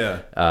was.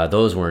 Yeah.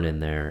 Those weren't in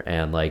there.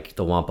 And like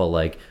the Wampa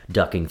like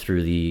ducking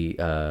through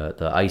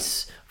the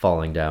ice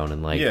falling down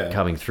and like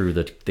coming through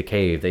the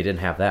cave. They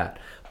didn't have that.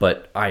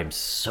 But I'm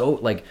so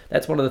like,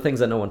 that's one of the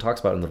things that no one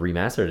talks about in the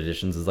remastered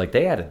editions is like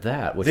they added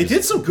that. Which They is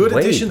did some good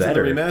way additions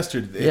better. in the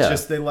remastered. It's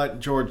just they let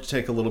George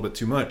take a little bit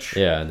too much.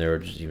 Yeah,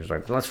 and he was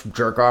like, let's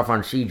jerk off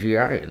on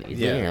CGI. And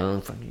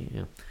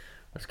Yeah.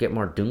 Let's get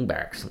more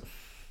Doombacks.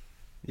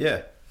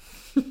 Yeah.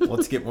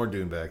 Let's get more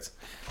Dune-backs.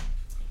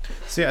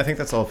 So yeah, I think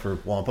that's all for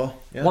Wampa.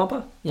 Yeah.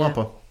 Wampa? Yeah.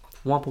 Wampa.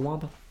 Wampa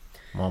Wampa.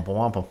 Wampa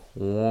Wampa.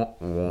 Wah,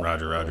 wah.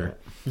 Roger.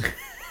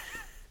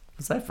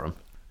 What's that from?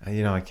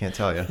 I can't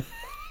tell you.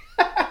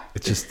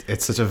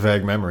 It's such a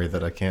vague memory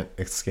that I can't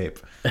escape.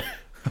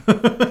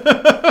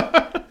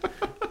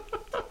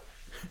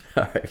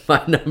 All right,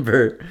 my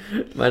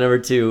number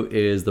 2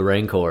 is the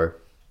Rancor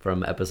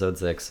from Episode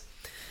 6.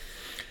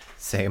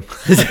 Same.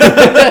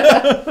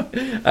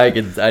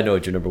 I know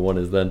what your number 1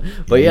 is then,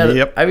 but yeah,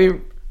 Yep. I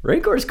mean,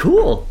 Rancor is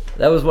cool.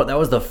 That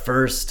was the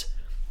first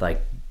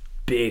like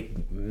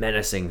big,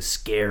 menacing,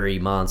 scary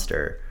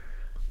monster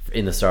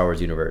in the Star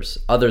Wars universe,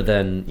 other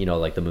than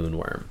like the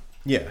Moonworm.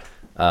 Yeah.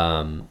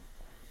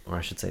 Or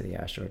I should say the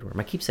asteroid worm.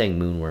 I keep saying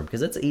moonworm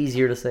because it's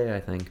easier to say, I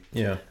think.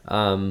 Yeah.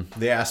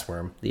 The ass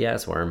worm. The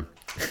ass worm.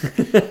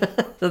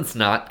 Let's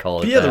not call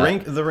it But yeah,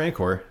 that. the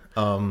Rancor.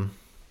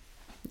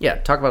 Yeah,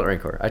 talk about the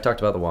Rancor. I talked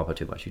about the Wampa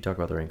too much. You talk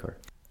about the Rancor.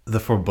 The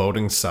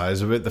foreboding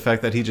size of it, the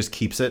fact that he just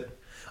keeps it.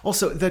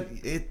 Also, that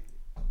it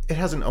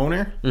has an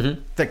owner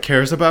that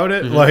cares about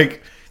it.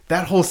 Like,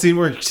 that whole scene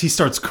where he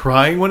starts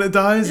crying when it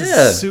dies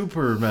is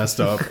super messed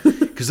up.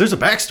 Because there's a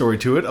backstory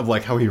to it of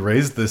like how he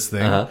raised this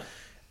thing.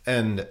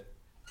 And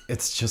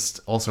it's just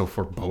also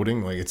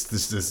foreboding. Like, it's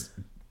this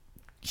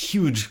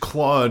huge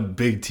clawed,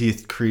 big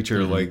teeth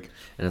creature. Like,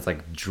 And it's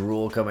like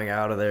drool coming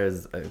out of there.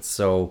 It's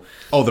so...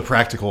 oh, the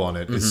practical on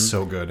it is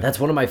so good. That's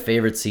one of my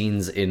favorite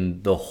scenes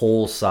in the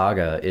whole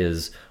saga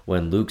is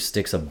when Luke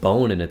sticks a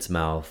bone in its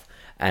mouth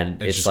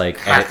and it's just like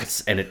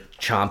and it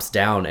chomps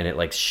down and it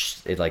like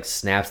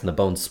snaps and the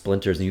bone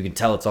splinters and you can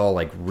tell it's all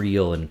like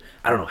real, and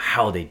I don't know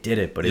how they did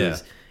it, but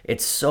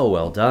it's so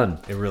well done.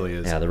 It really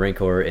is. Yeah, the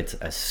Rancor, it's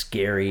a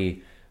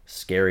scary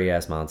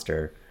ass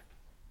monster.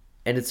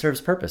 and it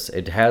serves purpose.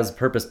 It has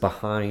purpose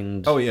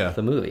behind Oh, yeah.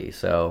 the movie.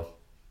 So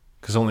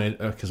Because only a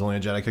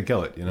Jedi could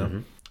kill it, you know? Mm-hmm.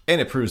 And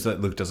it proves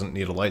that Luke doesn't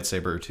need a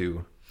lightsaber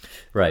to...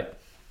 right.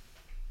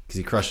 Because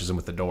he crushes him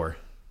with the door.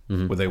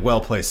 Mm-hmm. With a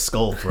well-placed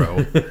skull throw.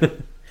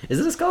 Is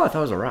it a skull? I thought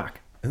it was a rock.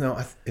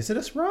 No, is it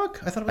a rock?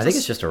 I thought it was I think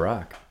it's just a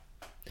rock.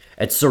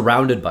 It's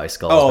surrounded by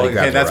skulls. Oh, but he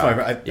okay, grabs a that's rock.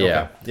 my...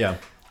 Yeah. Yeah.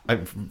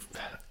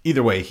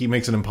 Either way, he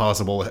makes an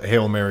impossible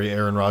Hail Mary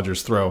Aaron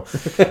Rodgers throw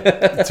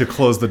to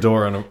close the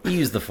door on him. He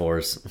used the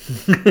Force.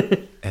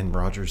 And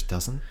Rodgers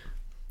doesn't?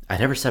 I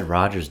never said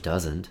Rogers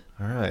doesn't.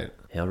 All right.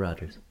 Hail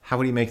Rogers. How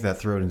would he make that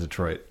throw in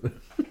Detroit?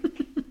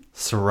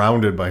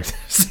 Surrounded by...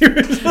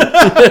 Seriously?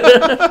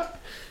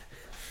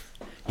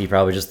 He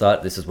probably just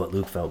thought this is what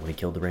Luke felt when he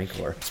killed the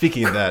Rancor.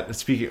 Speaking of that,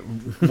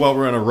 while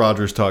we're on a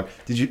Rodgers talk,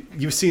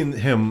 you've seen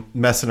him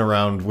messing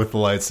around with the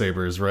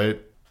lightsabers,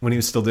 right? When he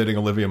was still dating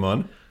Olivia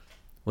Munn?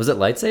 Was it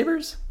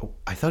lightsabers?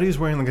 I thought he was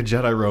wearing like a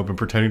Jedi robe and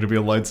pretending to be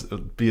a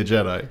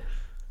Jedi.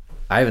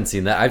 I haven't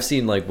seen that. I've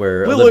seen like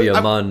where Well, Olivia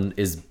look, Munn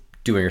is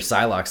doing her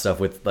Psylocke stuff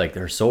with like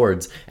her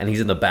swords, and he's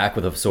in the back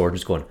with a sword,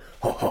 just going,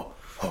 ho, ho,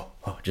 ho,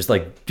 ho, just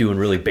like doing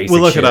really basic.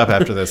 We'll look shit. it up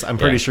after this. I'm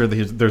pretty Yeah. sure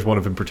that there's one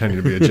of him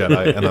pretending to be a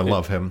Jedi, and I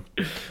love him.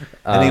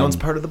 And he owns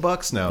part of the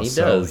Bucks now,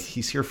 so does.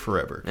 he's here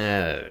forever.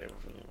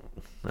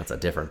 That's a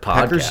different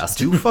Packers, podcast.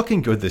 do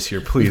fucking good this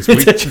year, please.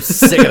 I'm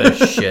sick of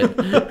this shit.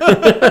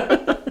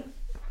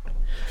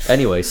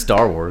 Anyway,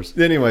 Star Wars.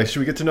 Anyway, should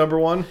we get to number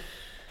one?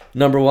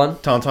 Number one.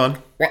 Tauntaun.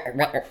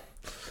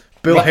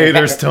 Bill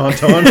Hader's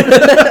Tauntaun.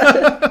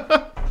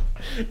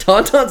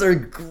 Tauntauns are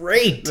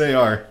great. They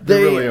are.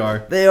 They really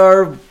are. They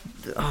are.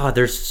 Oh,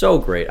 they're so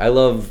great. I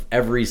love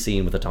every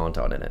scene with a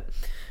Tauntaun in it.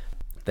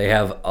 They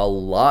have a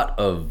lot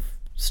of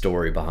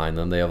story behind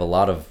them. They have a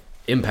lot of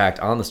impact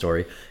on the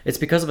story. It's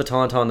because of a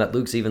Tauntaun that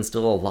Luke's even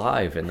still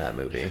alive in that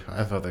movie.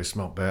 I thought they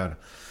smelled bad.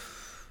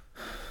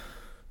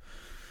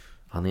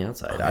 On the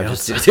outside.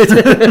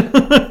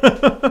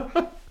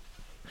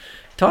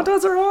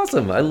 Tauntauns are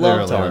awesome. I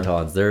love They really are.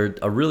 Tauntauns. They're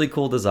a really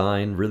cool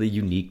design, really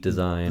unique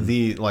design.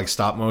 The like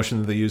stop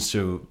motion that they use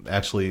to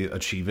actually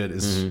achieve it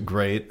is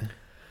great.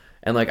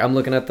 And like I'm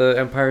looking at the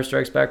Empire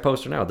Strikes Back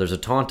poster now. There's a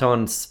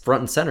Tauntaun front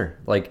and center.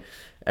 Like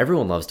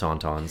everyone loves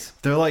Tauntauns.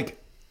 They're like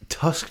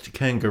tusked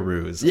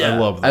kangaroos. I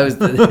love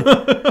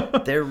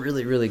them. They're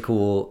really, really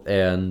cool,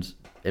 and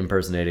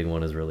impersonating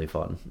one is really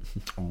fun.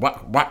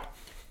 What?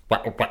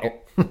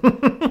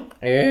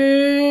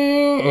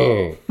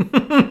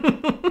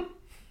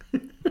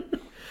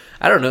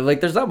 I don't know. Like,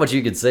 there's not much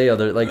you could say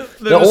other. Like,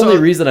 the There's only a-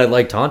 reason I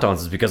like Tauntauns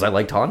is because I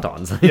like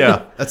Tauntauns.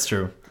 Yeah, that's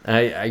true.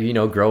 I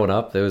growing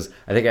up, there was.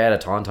 I think I had a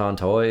Tauntaun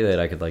toy that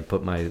I could like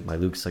put my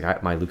Luke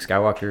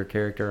Skywalker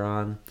character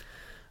on.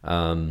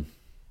 I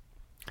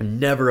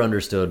never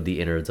understood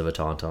the innards of a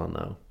Tauntaun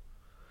though.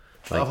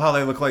 I love how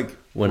they look like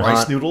When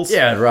rice Han, noodles.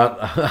 Yeah,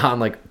 Han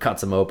like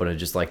cuts them open and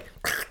just like,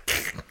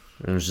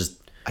 and it was just.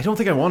 I don't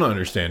think I want to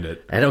understand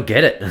it. I don't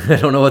get it. I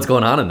don't know what's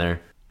going on in there.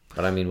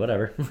 But I mean,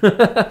 whatever.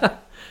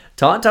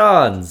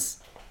 Tauntauns.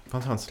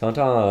 Tauntauns.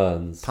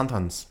 Tauntauns.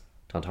 Tauntauns.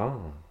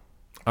 Tauntaun.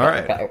 All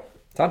right.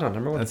 Tauntaun,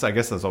 number one. I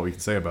guess that's all we can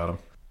say about them.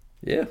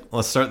 Yeah.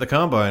 Let's start the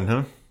combine,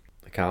 huh?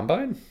 The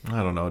Combine?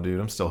 I don't know, dude.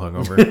 I'm still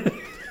hungover.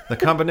 The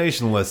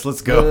combination list.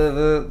 Let's go.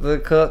 The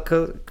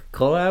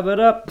collab it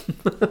up.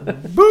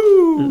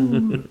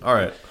 Boo! All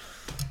right.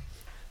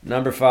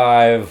 Number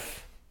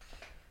 5.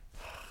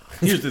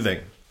 Here's the thing.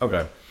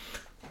 Okay.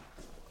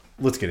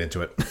 Let's get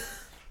into it.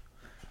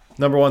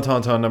 Number 1,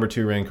 Tauntaun. Number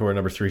 2, Rancor.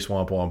 Number 3,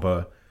 Swamp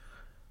Wampa.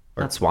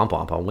 Not Swamp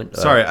Wampa.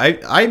 Sorry,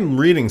 I'm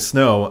reading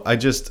Snow. I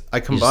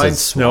combined said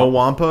Snow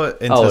Swamp. Wampa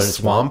into Oh, and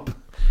Swamp.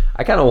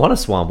 I kind of want a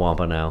Swamp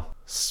Wampa now.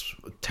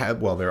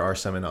 Well, there are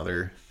some in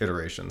other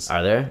iterations.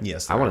 Are there?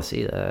 Yes, I there want are. to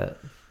see that.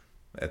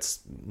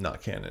 It's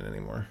not canon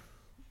anymore.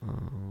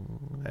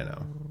 I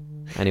know.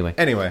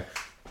 Anyway,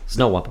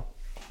 Snow Wampa.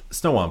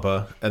 Snow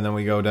Wampa, and then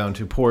we go down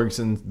to Porgs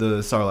and the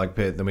Sarlacc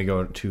pit. Then we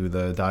go to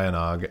the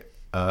Dianogue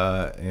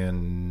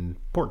and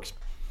Porgs.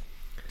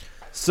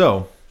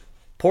 So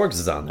Porgs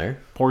is on there.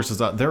 Porgs is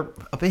on. They're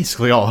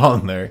basically all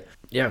on there.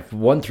 Yeah,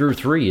 1 through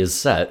 3 is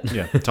set.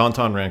 Yeah,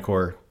 Tauntaun,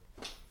 Rancor,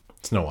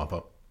 Snow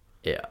Wampa.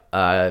 Yeah.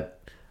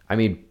 I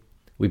mean,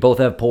 we both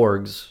have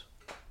Porgs.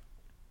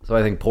 So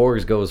I think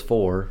Porgs goes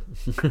 4.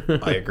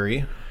 I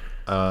agree.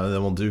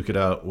 Then we'll duke it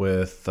out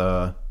with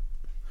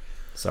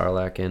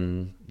Sarlacc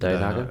and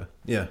Dianoga.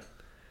 Yeah.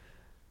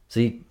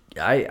 See,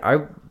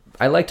 I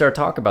liked our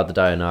talk about the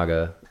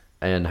Dianoga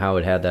and how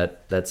it had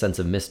that sense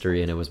of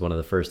mystery, and it was one of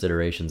the first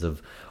iterations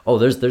of, oh,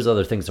 there's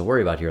other things to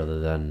worry about here other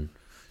than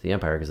the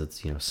Empire, because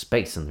it's,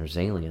 space and there's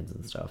aliens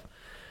and stuff.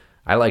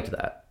 I liked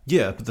that.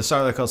 Yeah, but the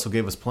Sarlacc also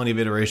gave us plenty of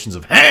iterations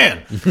of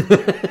Han.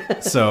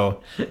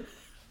 So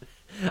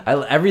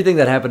Everything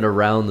that happened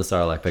around the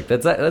Sarlacc pit,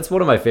 that's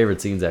one of my favorite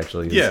scenes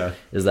actually.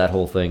 Is that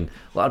whole thing.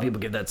 A lot of people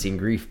give that scene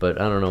grief, but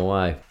I don't know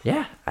why.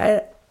 Yeah,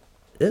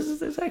 this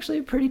is actually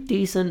a pretty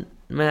decent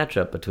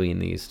matchup between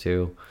these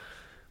two,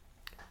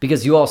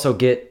 because you also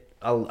get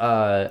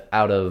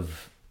out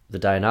of the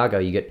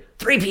Dianoga, you get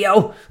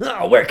 3PO.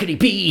 Oh, where could he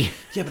be?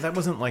 yeah, but that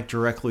wasn't like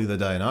directly the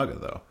Dianoga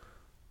though.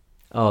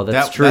 Oh,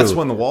 that's true. That's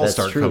when the walls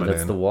start true. coming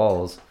That's in. the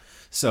walls.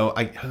 So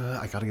I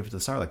gotta give it to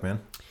the Sarlacc, man.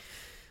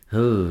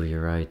 Oh,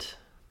 you're right.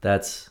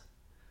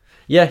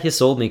 Yeah, he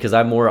sold me because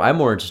I'm more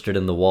interested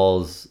in the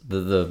walls,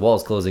 the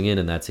walls closing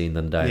in that scene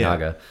than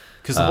Dianaga.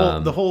 Because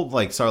the whole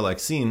like Sarlacc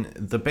scene,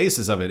 the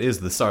basis of it is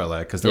the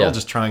Sarlacc, because they're all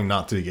just trying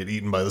not to get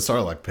eaten by the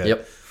Sarlacc pit.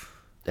 Yep.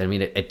 I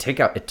mean, it took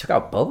out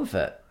Boba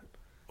Fett.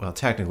 Well,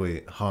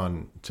 technically,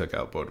 Han took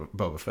out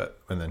Boba Fett,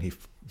 and then he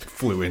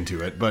flew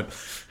into it. But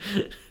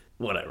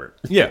whatever.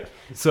 Yeah.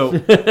 So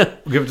give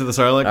it to the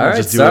Sarlacc. All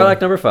right,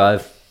 Sarlacc number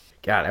 5.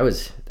 God, that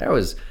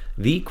was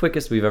the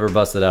quickest we've ever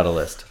busted out a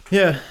list.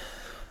 Yeah,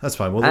 that's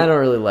fine. I don't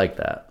really like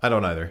that. I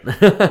don't either.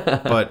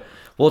 But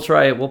we'll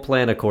try it. We'll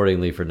plan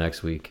accordingly for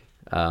next week.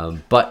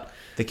 But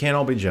they can't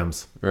all be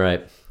gems.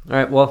 Right. All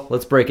right. Well,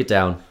 let's break it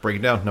down. Break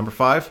it down. Number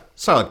 5,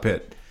 Sarlacc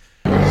pit.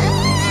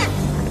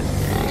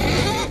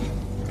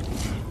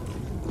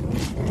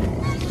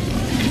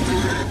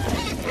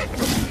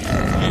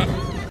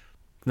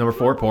 Number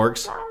 4,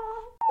 Porgs.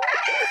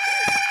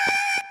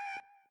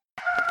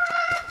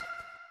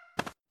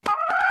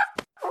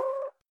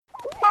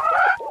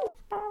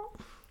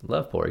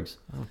 Love Porgs.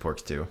 I love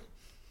Porgs too.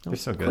 They're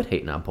so good. Quit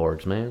hating on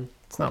Porgs, man.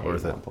 It's not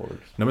worth it.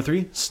 Number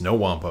 3, Snow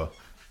Wampa.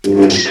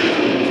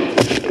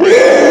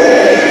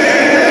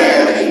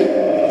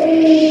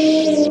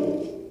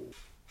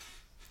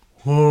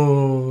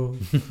 Whoa.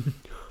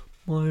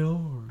 My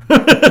arm.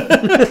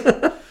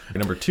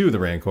 Number 2, the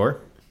Rancor.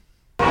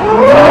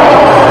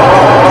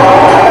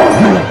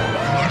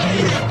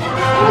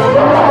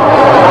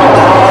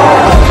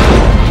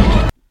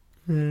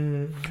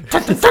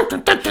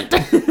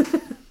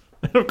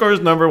 And of course,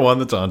 number 1,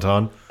 the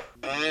Tauntaun.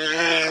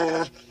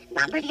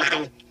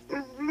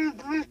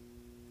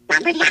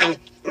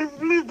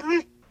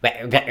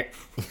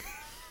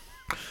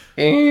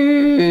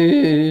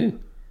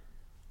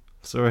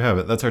 So we have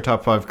it. That's our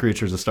top 5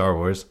 creatures of Star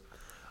Wars.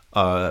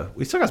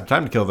 We still got some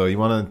time to kill, though. You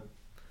want to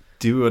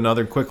do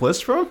another quick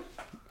list, bro?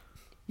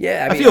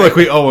 Yeah, I feel like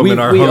we owe him in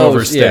our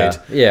hungover state.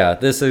 Yeah.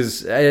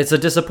 It's a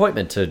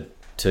disappointment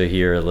to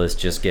hear a list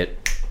just get.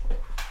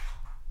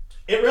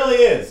 It really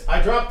is.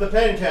 I dropped the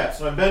pen cap,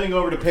 so I'm bending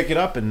over to pick it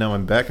up, and now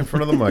I'm back in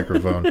front of the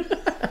microphone.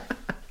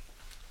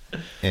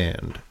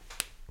 And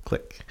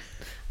click.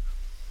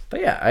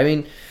 But yeah, I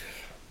mean,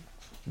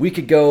 we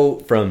could go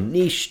from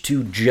niche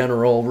to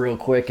general real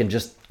quick and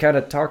just kind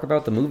of talk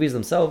about the movies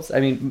themselves. I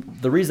mean,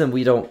 the reason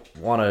we don't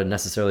want to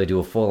necessarily do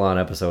a full-on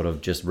episode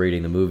of just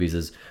rating the movies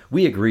is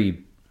we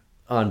agree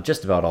on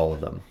just about all of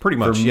them. Pretty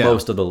much, for yeah.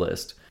 most of the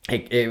list.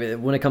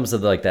 When it comes to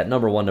like that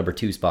number 1, number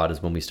 2 spot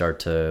is when we start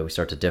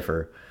to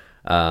differ.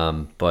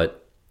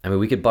 But I mean,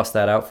 we could bust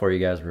that out for you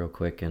guys real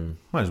quick and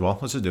might as well.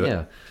 Let's just do it.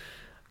 Yeah.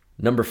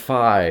 Number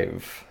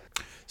 5.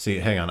 See,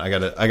 hang on. I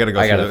gotta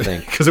go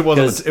think because it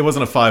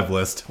wasn't a 5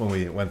 list when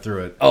we went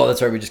through it. Oh,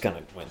 that's right. We just kind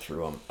of went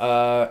through them.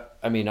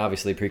 I mean,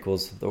 obviously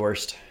prequels the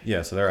worst.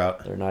 Yeah, so they're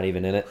out. They're not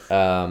even in it.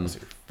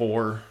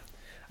 4.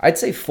 I'd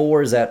say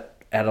 4 is at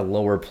a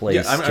lower place.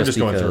 Yeah, I'm just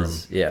going through them.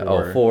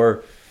 Yeah.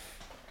 4,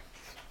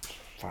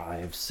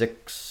 5,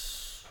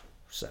 6,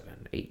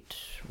 7, 8.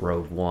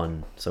 Rogue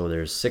One. So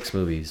there's 6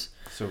 movies.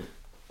 So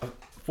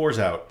 4's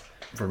out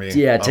for me.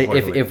 Yeah,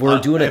 if we're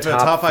doing a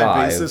top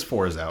 5 basis,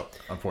 4 is out,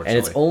 unfortunately.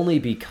 And it's only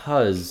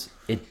because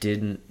it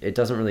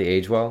doesn't really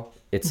age well.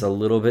 It's a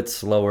little bit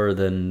slower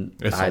than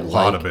a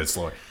lot of bit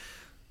slower.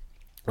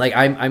 Like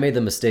I made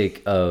the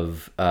mistake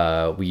of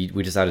we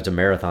decided to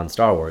marathon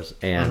Star Wars,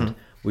 and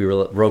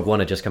Rogue One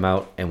had just come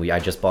out, and I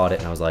just bought it,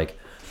 and I was like,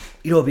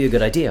 you know, it'd be a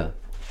good idea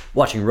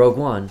watching Rogue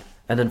One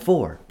and then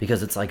 4,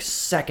 because it's like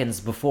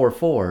seconds before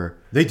 4.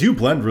 They do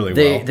blend really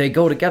well. They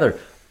go together.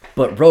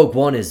 But Rogue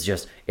One is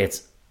just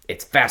it's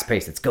fast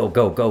paced. It's go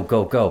go go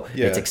go go.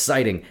 Yeah. It's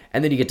exciting.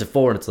 And then you get to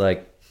 4 and it's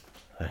like,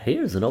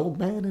 here's an old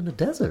man in a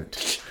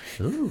desert.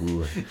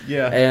 Ooh.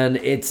 Yeah. And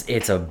it's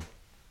a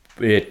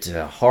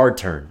hard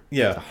turn.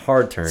 Yeah. It's a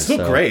hard turn.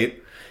 Still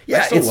great.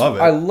 Yeah, I still love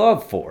it. I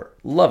love 4.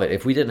 Love it.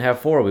 If we didn't have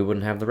 4, we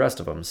wouldn't have the rest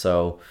of them.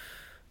 So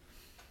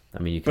I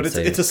mean, you can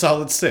say it's a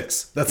solid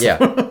 6. That's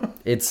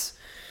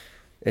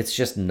it's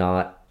just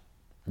not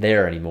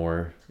there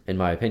anymore, in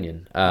my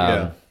opinion.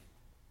 Yeah.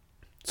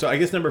 So I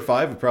guess number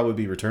 5 would probably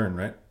be Return,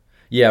 right?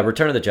 Yeah,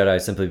 Return of the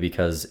Jedi, simply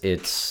because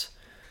it's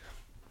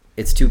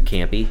too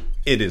campy.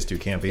 It is too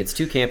campy. It's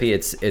too campy.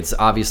 It's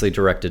obviously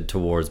directed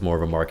towards more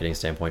of a marketing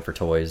standpoint for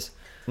toys.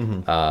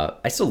 Mm-hmm.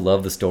 I still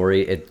love the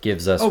story. It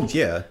gives us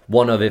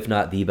one of, if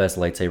not the best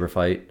lightsaber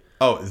fight.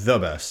 Oh, the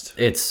best.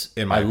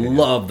 I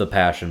love the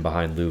passion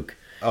behind Luke.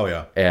 Oh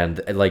yeah,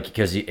 and like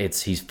because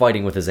he's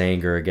fighting with his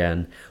anger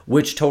again,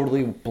 which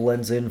totally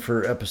blends in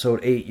for episode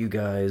 8. You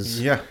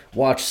guys,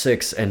 watch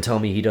 6 and tell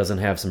me he doesn't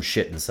have some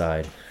shit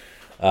inside.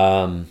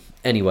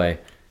 Anyway,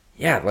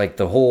 yeah, like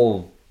the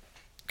whole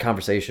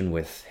conversation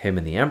with him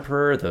and the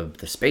Emperor,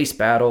 the space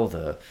battle,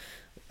 the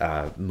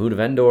Moon of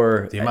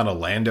Endor, the amount of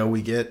Lando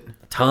we get,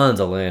 tons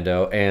of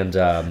Lando, and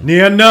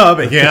Neon Nub,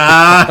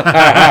 yeah,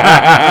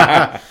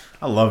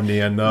 I love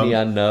Neon Nub.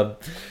 Neon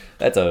Nub.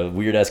 That's a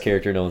weird ass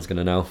character. No one's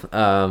gonna know.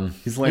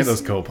 He's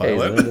Lando's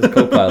co-pilot. He's Lando's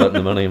co-pilot in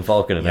the Millennium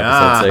Falcon in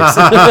episode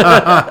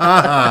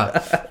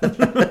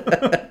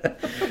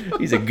 6.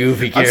 He's a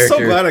goofy character. I'm so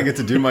glad I get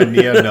to do my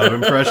Nia Nub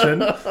impression.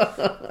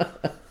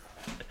 But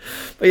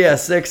yeah,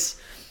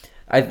 6.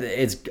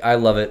 I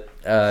love it.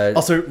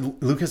 Also,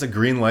 Luke has a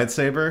green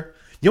lightsaber.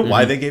 You know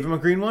why they gave him a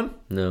green one?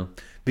 No.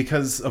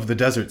 Because of the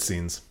desert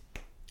scenes.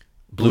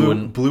 Blue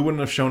wouldn't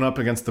have shown up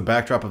against the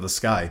backdrop of the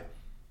sky.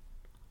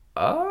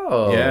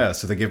 Oh. Yeah,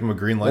 so they gave him a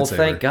green lightsaber. Well,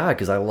 thank God,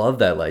 because I love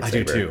that lightsaber. I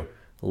do too.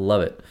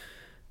 Love it.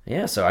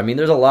 Yeah, so I mean,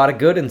 there's a lot of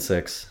good in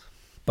 6,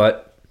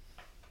 but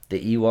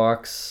the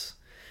Ewoks.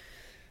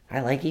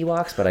 I like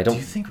Ewoks, but I don't. Do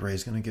you think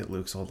Rey's gonna get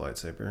Luke's old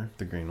lightsaber,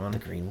 the green one? The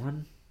green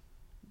one?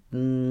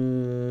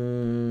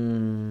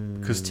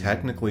 Because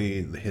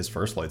technically, his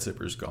first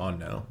lightsaber is gone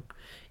now.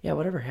 Yeah,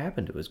 whatever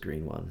happened to his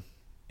green one?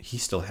 He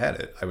still had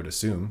it, I would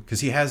assume,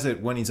 because he has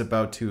it when he's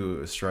about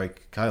to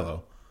strike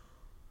Kylo.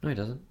 No, he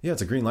doesn't. Yeah,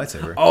 it's a green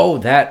lightsaber. Oh,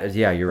 that.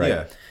 Yeah, you're right.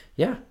 Yeah.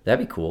 Yeah,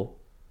 that'd be cool.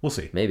 We'll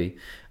see. Maybe.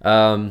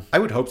 I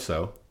would hope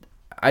so.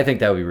 I think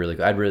that would be really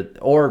good.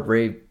 Or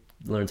Rey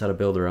learns how to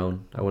build her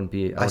own.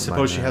 I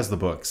suppose she has the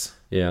books.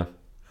 Yeah.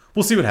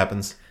 We'll see what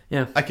happens.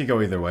 Yeah. I could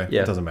go either way.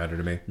 Yeah. It doesn't matter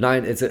to me.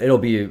 9. It'll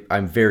be.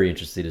 I'm very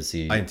interested to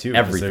see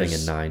everything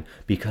in 9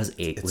 because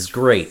 8 was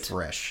great.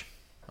 Fresh.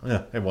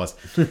 Yeah, it was.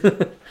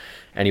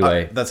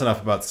 Anyway, that's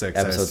enough about 6.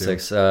 Episode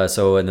 6.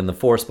 So and then the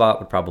 4 spot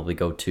would probably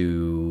go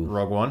to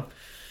Rogue One.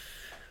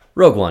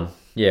 Rogue One.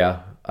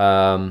 Yeah.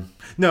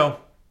 No,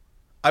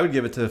 I would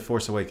give it to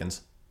Force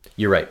Awakens.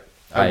 You're right.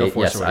 I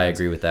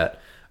agree with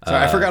that.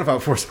 Sorry, I forgot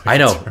about Force Awakens. I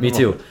know, me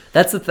too.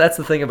 That's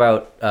the thing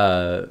about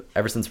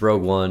ever since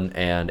Rogue One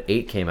and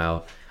 8 came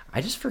out,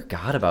 I just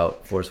forgot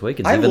about Force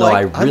Awakens, even though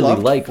I really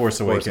like Force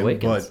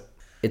Awakens. But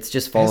it's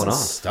just fallen off.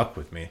 Stuck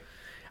with me.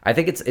 I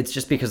think it's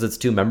just because it's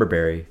too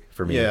member-berry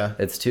for me. Yeah.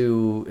 It's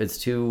too.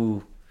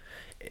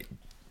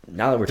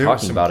 Now that we're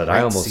talking about it,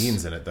 I almost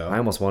scenes in it though. I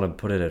almost want to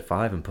put it at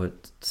 5 and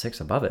put 6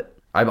 above it.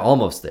 I'm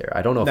almost there.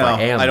 I don't know if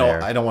I am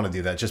there. I don't want to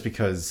do that just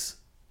because.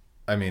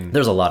 I mean,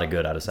 there's a lot of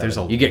good out of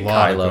 7. You get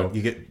Kylo.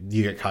 You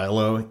get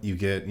Kylo. You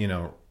get you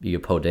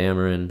get Poe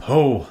Dameron.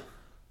 Poe.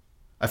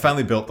 I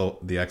finally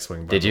built the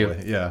X-wing. Did you?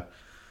 Way. Yeah.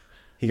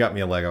 He got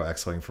me a Lego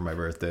X-wing for my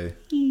birthday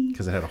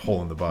because it had a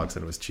hole in the box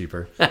and it was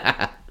cheaper.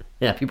 Yeah,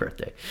 happy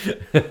birthday.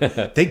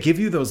 They give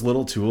you those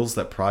little tools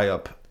that pry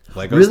up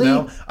Legos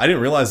now. I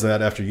didn't realize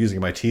that after using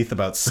my teeth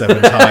about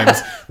 7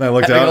 times. And I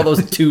looked out. all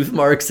those tooth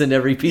marks in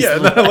every piece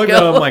of Lego. Yeah, I looked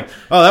at it, I'm like,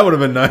 oh, that would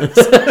have been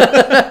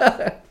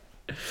nice.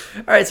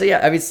 All right, so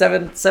yeah, I mean,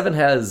 7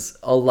 has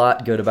a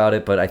lot good about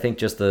it, but I think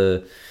just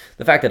the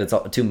fact that it's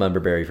too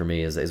member-berry for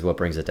me is what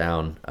brings it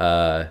down.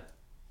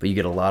 But you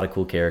get a lot of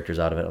cool characters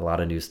out of it, a lot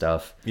of new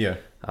stuff. Yeah.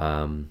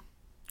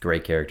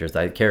 Great characters.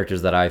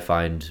 Characters that I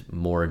find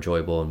more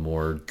enjoyable and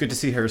more... Good to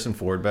see Harrison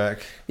Ford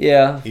back.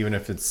 Yeah. Even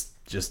if it's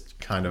just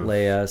kind of...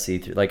 Leia,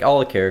 C3, like all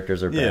the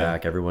characters are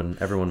back. Everyone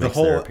makes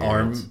their appearance. The whole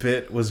arm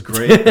bit was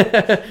great.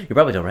 You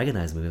probably don't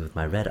recognize me with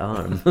my red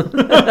arm.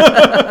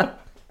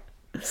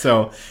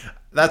 So...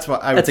 That's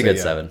what I would say. That's a good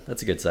 7.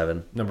 That's a good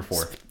 7. Number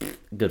 4.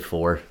 Good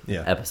 4.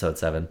 Yeah. Episode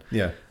 7.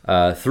 Yeah.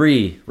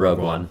 3, Rogue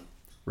One.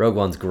 Rogue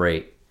One's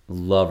great.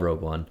 Love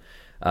Rogue One.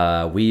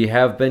 We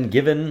have been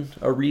given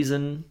a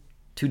reason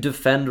to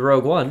defend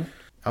Rogue One.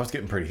 I was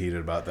getting pretty heated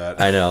about that.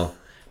 I know.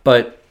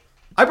 But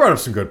I brought up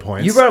some good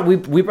points.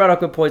 We brought up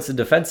good points in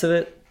defense of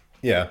it.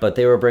 Yeah. But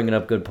they were bringing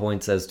up good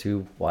points as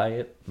to why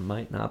it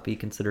might not be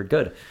considered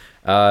good.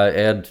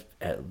 And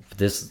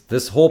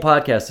this whole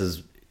podcast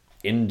is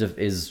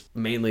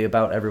mainly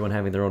about everyone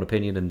having their own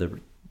opinion, and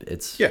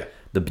it's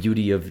the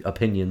beauty of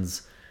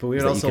opinions. But we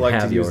would also like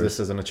to use this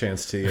as a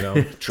chance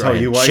to, tell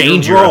you why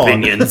change you're your wrong.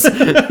 Opinions.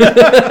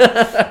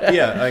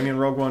 Yeah, I mean,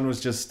 Rogue One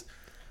was just...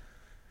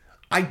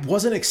 I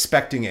wasn't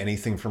expecting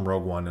anything from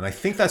Rogue One, and I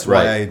think that's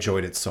why I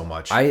enjoyed it so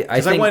much.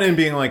 Because I went in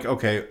being like,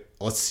 okay,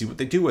 let's see what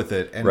they do with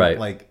it. And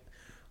I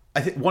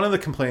think one of the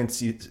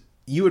complaints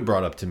you had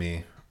brought up to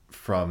me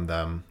from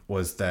them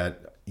was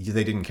that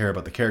they didn't care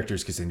about the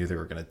characters because they knew they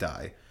were going to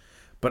die.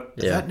 But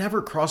that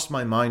never crossed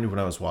my mind when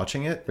I was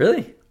watching it.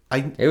 Really?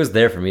 It was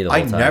there for me the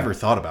whole time. I never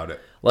thought about it.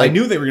 I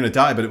knew they were going to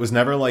die, but it was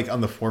never on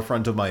the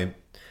forefront of my...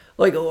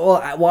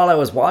 while I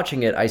was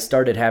watching it, I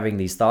started having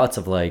these thoughts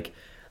of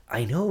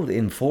I know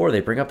in 4 they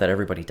bring up that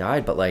everybody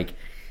died, but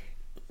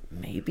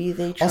maybe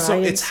they try also,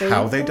 and it's save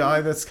how they them?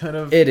 die that's kind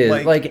of... It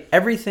is.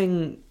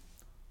 Everything...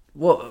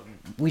 Well,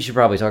 we should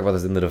probably talk about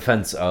this in the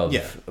defense of...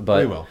 Yeah,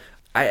 but we will.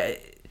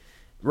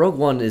 Rogue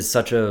One is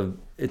such a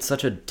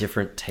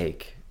different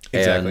take.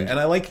 Exactly. And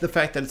I like the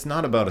fact that it's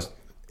not about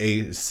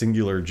a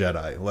singular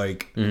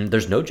Jedi.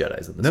 There's no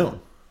Jedis in this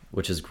one,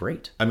 which is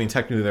great. I mean,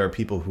 technically there are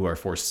people who are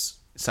Force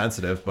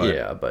sensitive,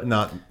 but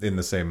not in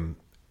the same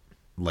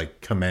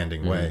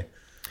commanding way.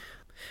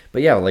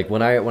 But yeah,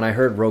 when I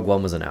heard Rogue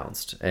One was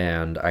announced,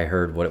 and I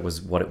heard what it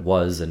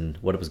was, and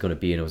what it was going to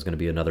be, and it was going to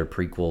be another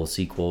prequel,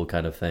 sequel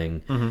kind of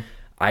thing,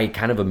 I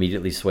kind of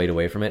immediately swayed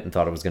away from it and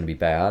thought it was going to be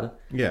bad.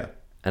 Yeah.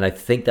 And I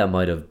think that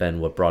might have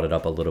been what brought it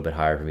up a little bit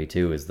higher for me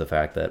too, is the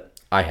fact that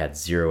I had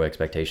zero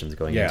expectations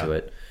going Yeah. into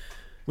it.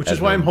 Which is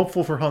why I'm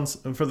hopeful for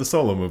the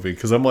Solo movie,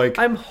 because I'm like,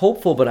 I'm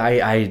hopeful, but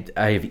I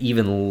have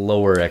even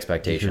lower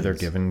expectations. they're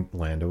giving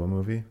Lando a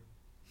movie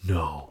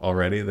No.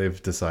 already.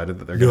 They've decided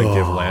that they're going to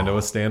give Lando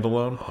a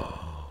standalone.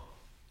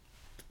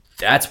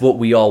 That's what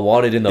we all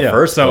wanted in the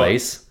first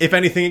place. If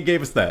anything, it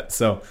gave us that.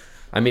 So,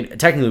 I mean,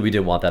 technically, we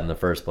didn't want that in the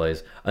first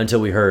place until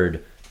we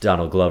heard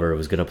Donald Glover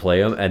was going to play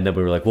him, and then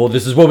we were like, "Well,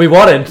 this is what we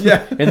wanted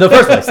in the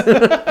first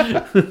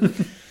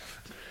place."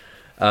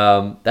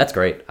 That's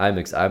great. I'd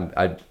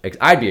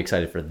be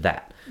excited for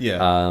that.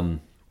 yeah.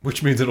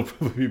 Which means it'll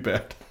probably be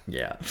bad.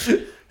 Yeah.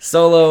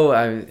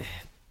 Solo,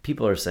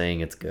 people are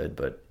saying it's good,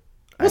 but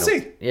We'll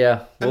see.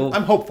 Yeah.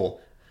 I'm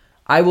hopeful.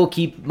 I will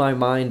keep my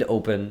mind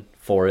open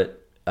for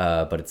it,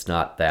 but it's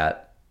not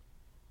that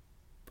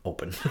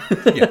open.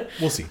 Yeah,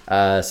 we'll see.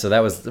 So that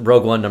was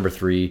Rogue One number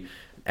 3,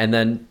 and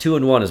then 2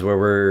 and 1 is where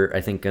we're,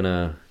 I think,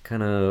 gonna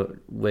kind of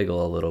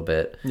wiggle a little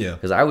bit. Yeah.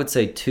 Because I would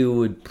say 2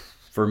 would,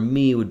 for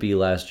me, would be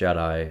Last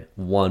Jedi.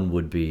 1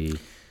 would be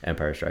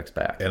Empire Strikes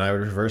Back, And I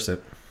would reverse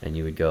it. and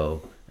you would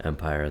go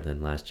Empire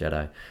then Last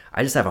Jedi.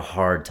 I just have a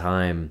hard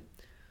time,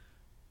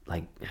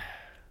 like,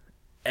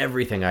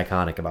 everything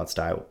iconic about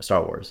Star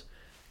Wars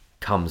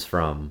comes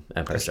from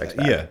Empire Strikes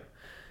Back. Yeah.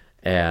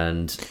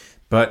 And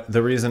But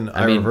the reason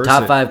I mean, reverse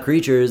top it, 5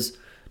 creatures,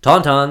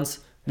 Tauntauns,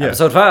 Yeah.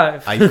 episode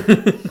 5. I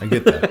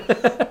get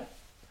that.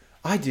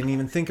 I didn't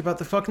even think about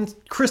the fucking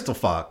Crystal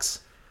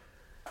Fox.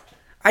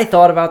 I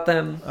thought about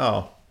them.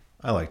 Oh,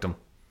 I liked them.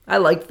 I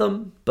liked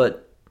them,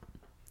 but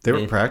They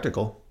were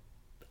practical.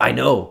 I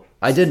know.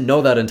 I didn't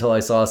know that until I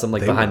saw some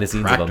like They behind were the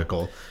scenes of them.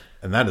 practical,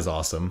 and that is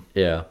awesome.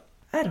 Yeah.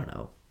 I don't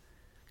know.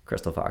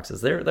 Crystal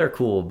Foxes. They're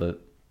cool,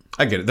 but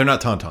I get it. They're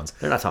not Tauntauns.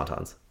 they're not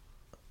Tauntauns.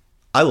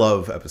 I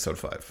love episode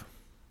 5.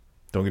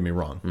 Don't get me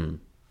wrong.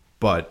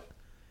 But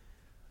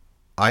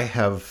I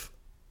have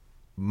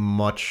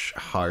much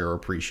higher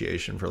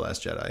appreciation for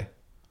Last Jedi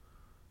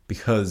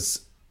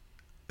because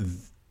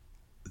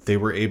they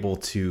were able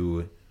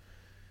to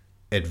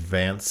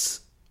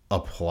advance a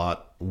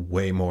plot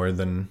way more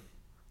than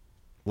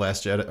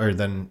Last Jedi or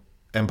than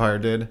Empire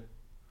did.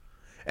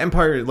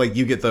 Empire, like,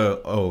 you get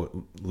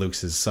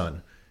Luke's his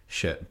son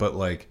shit, but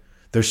like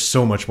there's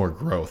so much more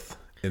growth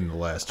in the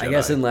Last Jedi. I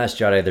guess in Last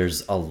Jedi,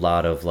 there's a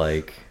lot of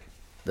like,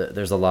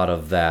 there's a lot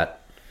of that.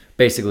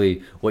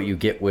 Basically, what you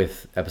get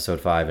with Episode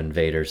 5 and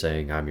Vader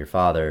saying "I'm your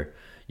father,"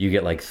 you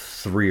get like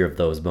 3 of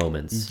those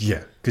moments.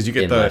 Yeah, because you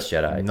get in the Last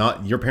Jedi.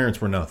 Not your parents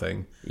were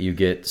nothing. You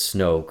get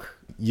Snoke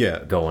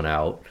Yeah, going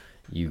out.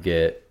 You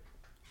get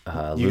you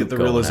Luke get the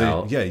going realization.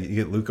 out. Yeah, you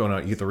get Luke going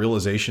out. You get the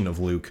realization of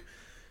Luke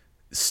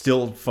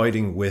still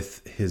fighting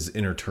with his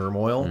inner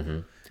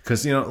turmoil.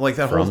 Because like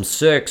that From whole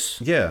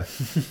 6. yeah,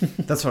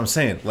 that's what I'm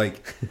saying.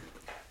 Like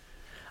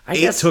I 8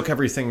 guess took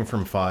everything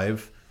from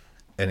 5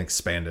 and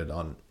expanded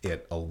on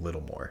it a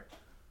little more.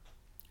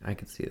 I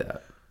could see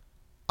that.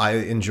 I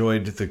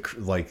enjoyed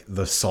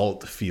the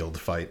salt field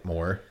fight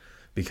more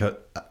because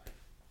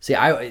See,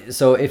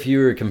 so if you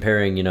were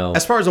comparing,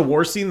 as far as a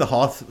war scene, the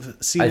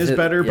Hoth scene is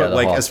better. yeah, But the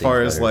like Hoth as far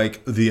scene's as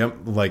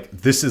better.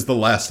 this is the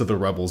last of the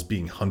rebels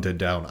being hunted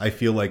down. I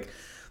feel like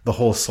the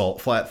whole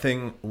salt flat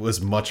thing was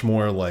much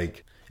more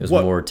like it was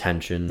more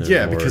tension. It was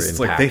yeah, more because it's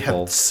like they impactful.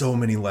 had so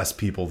many less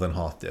people than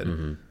Hoth did.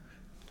 And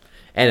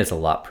it's a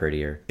lot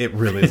prettier. It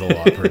really is a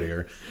lot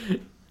prettier.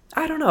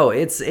 I don't know.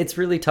 It's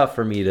really tough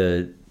for me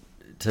to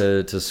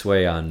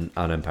sway on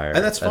Empire,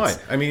 And that's fine.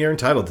 I mean, you're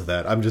entitled to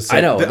that. I'm just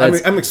saying, I know,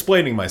 I'm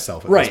explaining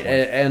myself at right.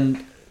 this point.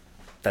 And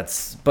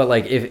that's but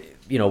like if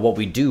what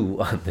we do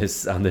on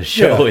this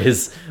show Yeah.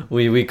 is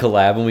we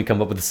collab and we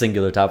come up with a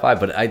singular top 5.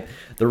 But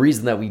the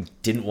reason that we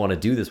didn't want to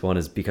do this one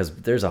is because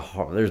there's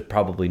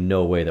probably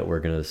no way that we're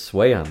gonna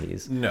sway on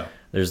these. No.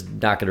 There's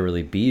not gonna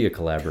really be a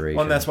collaboration.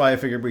 Well, and that's why I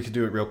figured we could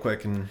do it real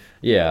quick and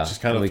Yeah,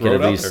 just kind of we throw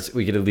could it out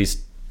we could at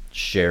least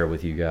share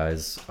with you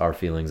guys our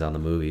feelings on the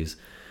movies.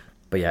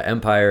 But yeah,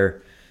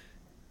 Empire,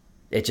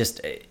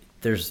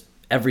 there's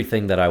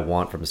everything that I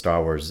want from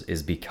Star Wars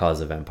is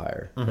because of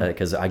Empire.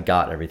 Because I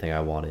got everything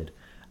I wanted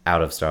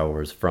out of Star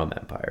Wars from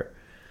Empire.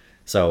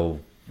 So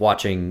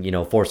watching,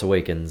 Force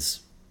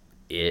Awakens,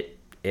 it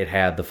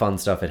had the fun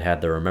stuff, it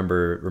had the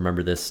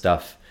remember this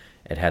stuff,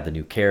 it had the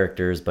new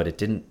characters, but it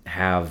didn't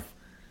have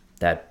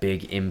that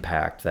big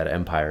impact that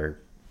Empire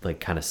like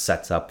kind of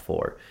sets up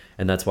for.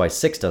 And that's why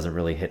 6 doesn't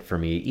really hit for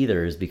me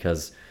either, is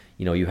because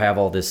you have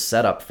all this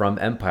setup from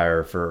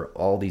Empire for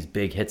all these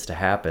big hits to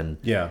happen.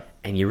 Yeah.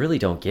 And you really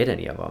don't get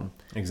any of them.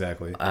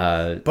 Exactly.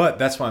 But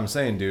that's what I'm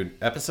saying, dude.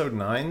 Episode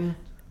 9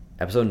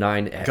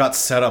 got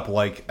set up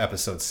like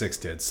Episode 6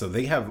 did. So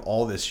they have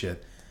all this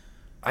shit.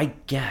 I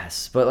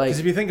guess, but like, Because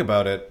if you think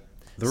about it,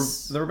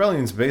 the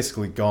rebellion's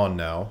basically gone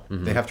now.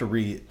 They have to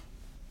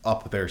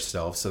re-up their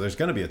stealth. So there's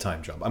going to be a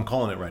time jump. I'm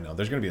calling it right now.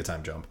 There's going to be a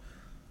time jump.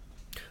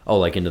 oh,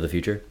 like into the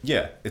future?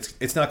 Yeah.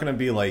 It's not going to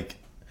be like...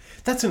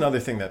 That's another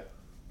thing that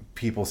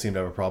people seem to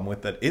have a problem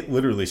with, that it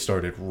literally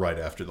started right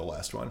after the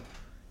last one.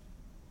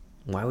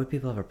 Why would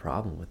people have a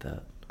problem with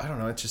that? I don't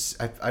know. It's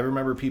just I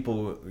remember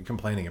people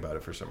complaining about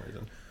it for some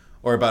reason,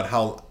 or about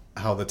how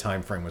how the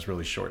time frame was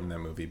really short in that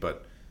movie,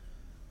 but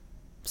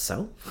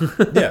So?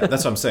 yeah,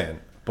 that's what I'm saying.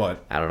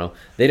 But I don't know.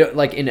 They don't,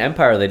 like, in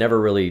Empire, they never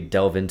really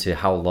delve into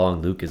how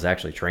long Luke is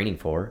actually training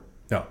for.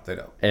 no, they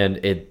don't.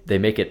 And they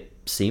make it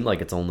seem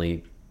like it's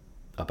only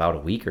about a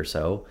week or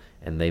so,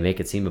 and they make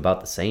it seem about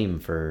the same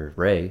for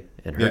Rey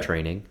and her Yeah.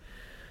 training.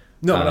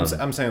 No, but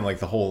I'm saying like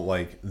the whole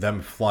like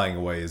them flying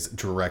away is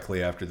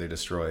directly after they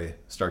destroy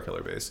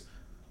Starkiller Base.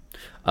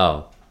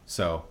 Oh,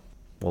 So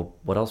well,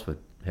 what else would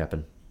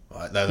happen?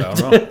 I don't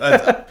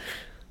know.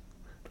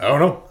 I don't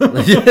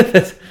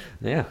know.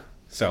 Yeah,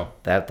 So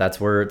that's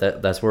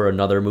where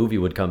another movie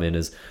would come in.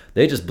 Is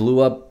they just blew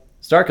up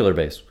Starkiller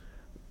Base.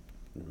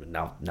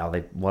 Now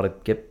they want to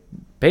get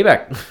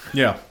payback.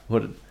 yeah,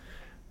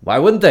 Why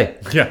wouldn't they?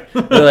 yeah.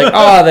 They're like,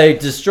 oh, they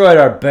destroyed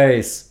our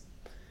base.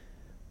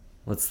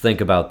 Let's think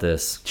about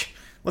this.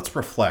 Let's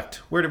reflect.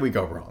 Where did we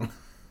go wrong?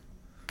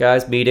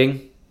 Guys,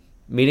 meeting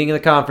in the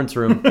conference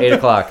room, 8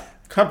 o'clock.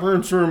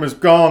 Conference room is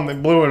gone. They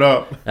blew it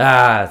up.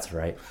 Ah, that's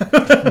right.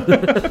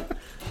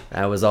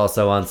 I was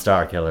also on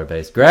Starkiller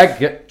Base.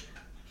 Greg,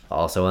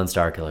 also on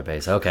Starkiller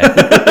Base. Okay.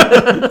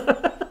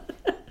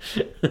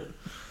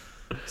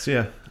 So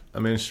yeah, I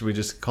mean, should we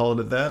just call it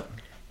at that?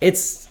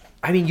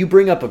 I mean, you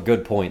bring up a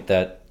good point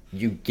that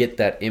you get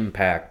that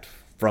impact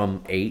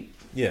from 8,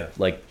 Yeah.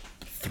 like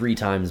 3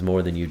 times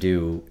more than you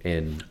do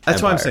in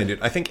That's what I'm Empire. saying,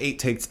 dude. I think 8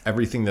 takes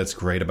everything that's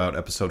great about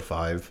Episode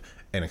 5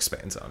 and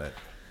expands on it.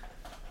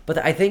 But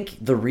I think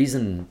the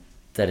reason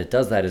that it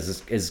does that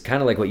is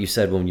kind of like what you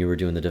said when you were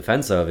doing the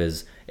defense of,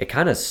 is it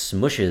kind of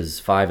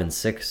smushes 5 and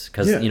 6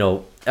 because Yeah.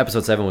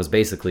 Episode 7 was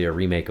basically a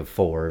remake of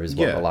 4 is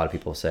what Yeah. a lot of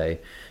people say,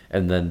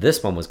 and then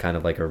this one was kind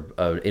of like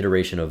a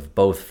iteration of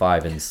both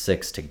 5 and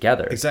 6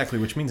 together. Exactly,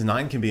 which means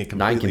 9 can be a 9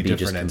 completely can be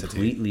just different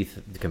entity.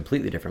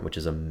 completely different, which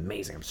is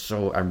amazing.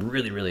 I'm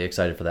really really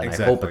excited for that. And I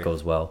Exactly. hope it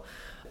goes well.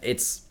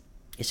 It's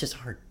just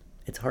hard.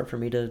 It's hard for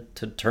me to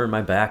turn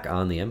my back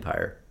on the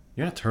Empire.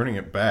 You're not turning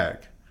it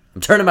back.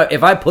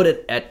 If I put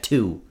it at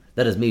 2,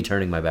 that is me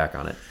turning my back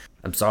on it.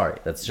 I'm sorry.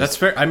 That's That's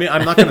fair. I mean,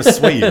 I'm not going to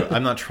sway you.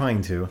 I'm not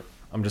trying to.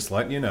 I'm just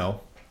letting you know.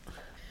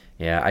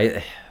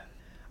 yeah.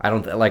 I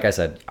don't like I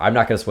said. I'm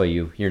not gonna sway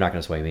you. You're not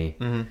gonna sway me.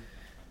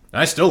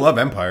 I still love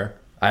Empire.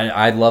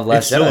 I love Last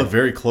It's still Jedi. a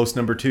very close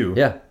number 2.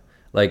 Yeah,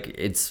 like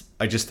it's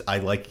I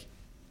like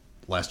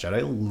Last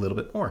Jedi a little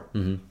bit more.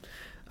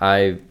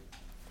 I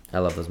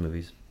love those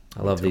movies.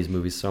 I love these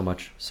movies so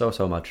much, so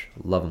much.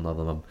 Love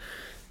them.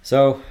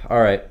 So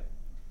all right,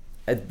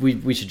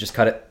 we should just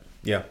cut it.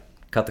 Yeah.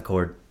 Cut the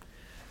cord.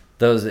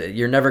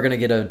 You're never gonna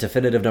get a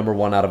definitive number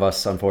 1 out of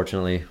us.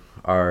 Unfortunately,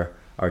 our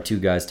 2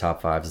 guys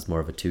top 5s is more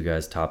of a 2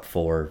 guys top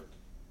 4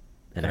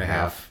 and a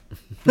half.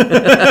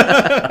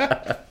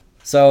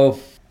 So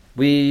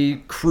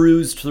we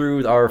cruised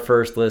through our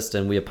first list,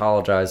 and we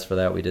apologize for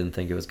that. We didn't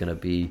think it was gonna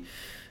be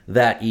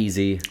that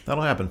easy,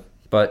 That'll happen.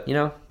 but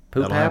poop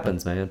That'll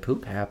happens, man.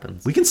 Poop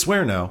happens. We can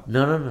swear now.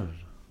 No.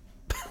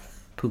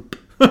 Poop.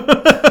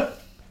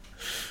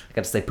 I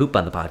got to say poop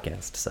on the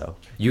podcast, so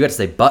you got to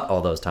say butt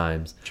all those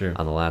times. True.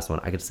 On the last one,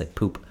 I got to say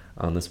poop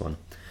on this one.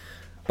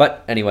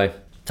 But anyway,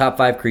 top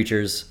 5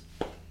 creatures,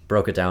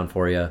 broke it down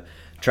for you.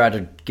 Tried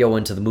to go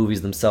into the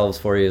movies themselves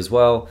for you as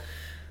well.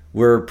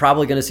 We're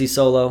probably going to see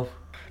Solo,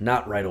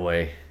 not right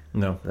away.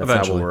 No, That's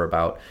eventually. not what we're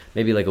about.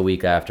 Maybe like a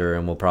week after,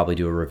 and we'll probably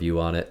do a review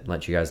on it and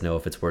let you guys know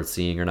if it's worth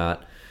seeing or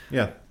not.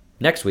 Yeah.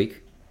 Next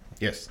week,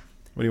 Yes.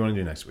 What do you want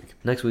to do next week?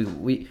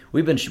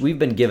 we've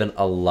been given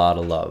a lot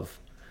of love.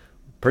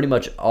 Pretty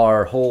much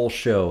our whole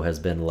show has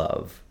been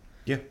love.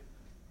 Yeah.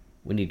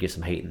 We need to get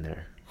some hate in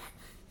there.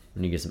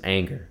 We need to get some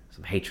anger,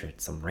 some hatred,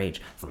 some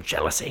rage, some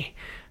jealousy.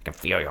 I can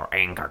feel your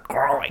anger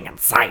growing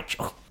inside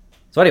you.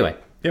 So anyway,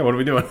 Yeah, what are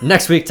we doing?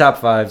 next week, top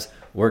 5s,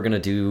 we're going to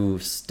do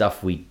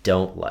stuff we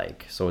don't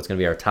like. So it's going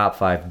to be our top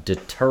 5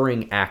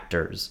 deterring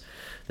actors.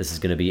 This is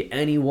going to be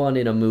anyone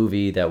in a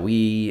movie that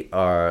we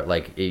are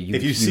like...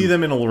 If you see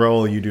them in a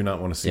role, you do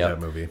not want to see Yep. that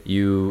movie.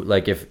 You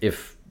like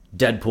if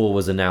Deadpool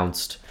was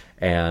announced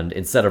and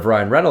instead of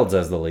Ryan Reynolds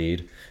as the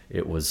lead,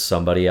 it was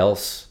somebody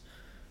else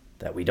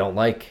that we don't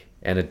like,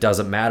 and it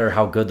doesn't matter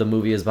how good the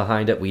movie is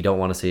behind it, we don't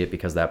want to see it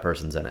because that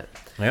person's in it.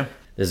 Yeah.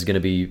 This is going to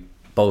be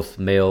both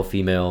male,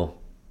 female,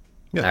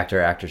 Yeah.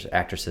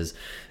 actresses.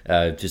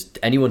 Just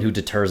anyone who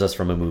deters us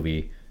from a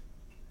movie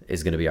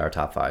is going to be our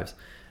top 5s.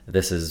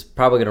 This is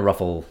probably going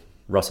to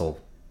rustle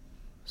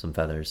some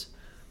feathers,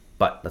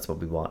 but that's what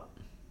we want.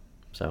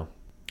 So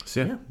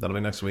So yeah, that'll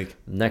be next week.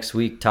 next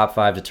week, top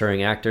 5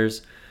 deterring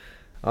actors.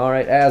 All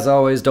right, as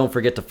always, don't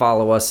forget to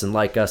follow us and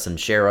like us and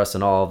share us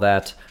and all of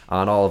that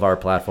on all of our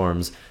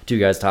platforms. 2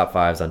 Guys Top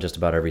 5s on just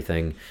about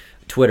everything.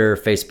 Twitter,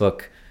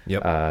 Facebook,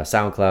 Yep.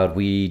 SoundCloud.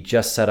 We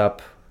just set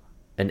up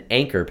an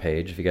Anchor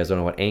page. If you guys don't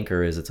know what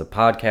Anchor is, it's a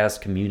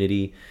podcast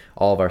community.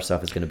 All of our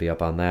stuff is going to be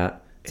up on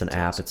that. It's an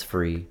app. It's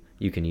free.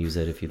 You can use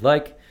it if you'd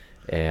like.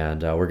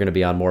 And we're going to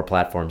be on more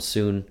platforms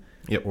soon.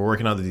 Yep, we're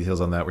working on the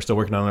details on that. We're still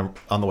working on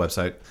the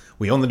website.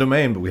 We own the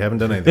domain, but we haven't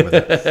done anything with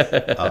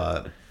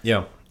it.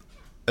 Yeah,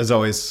 as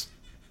always,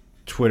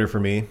 Twitter for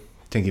me,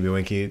 Tinky B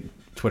Winky.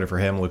 Twitter for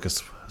him,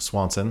 Lucas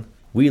Swanson.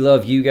 We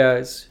love you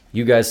guys.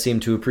 You guys seem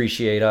to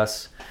appreciate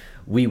us.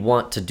 We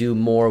want to do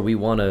more. We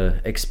want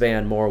to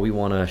expand more. We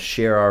want to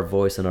share our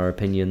voice and our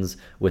opinions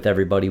with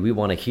everybody. We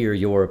want to hear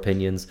your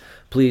opinions.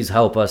 Please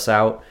help us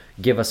out.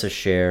 Give us a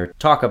share.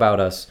 Talk about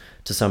us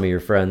to some of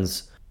your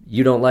friends.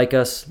 You don't like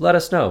us? Let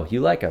us know. You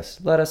like us?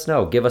 Let us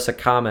know. Give us a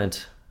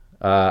comment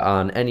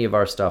on any of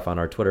our stuff on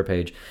our Twitter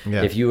page.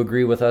 Yeah. If you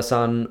agree with us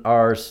on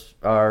our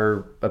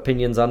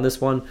opinions on this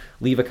one,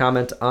 leave a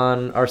comment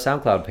on our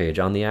SoundCloud page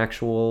on the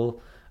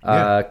actual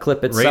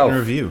clip itself. Rate and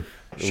review.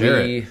 Share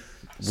it.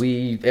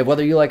 We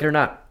whether you like it or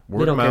not,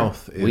 Word of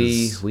mouth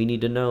is we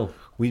need to know.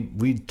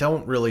 We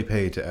don't really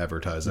pay to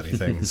advertise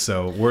anything,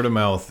 so word of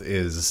mouth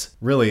is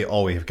really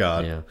all we've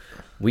got. Yeah,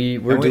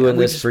 we're doing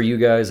this for you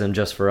guys and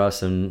just for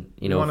us, and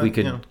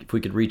if we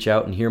could reach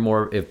out and hear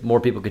more, if more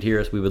people could hear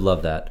us, we would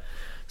love that.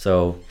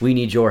 So we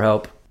need your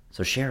help.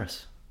 So share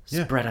us,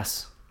 spread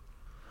us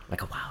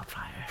like a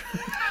wildfire.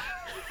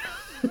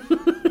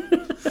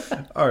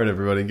 All right,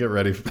 everybody, get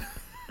ready.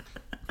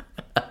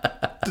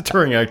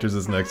 Deterring Actors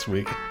is next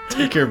week.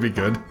 Take care, be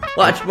good.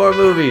 Watch more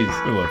movies.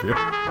 We love you.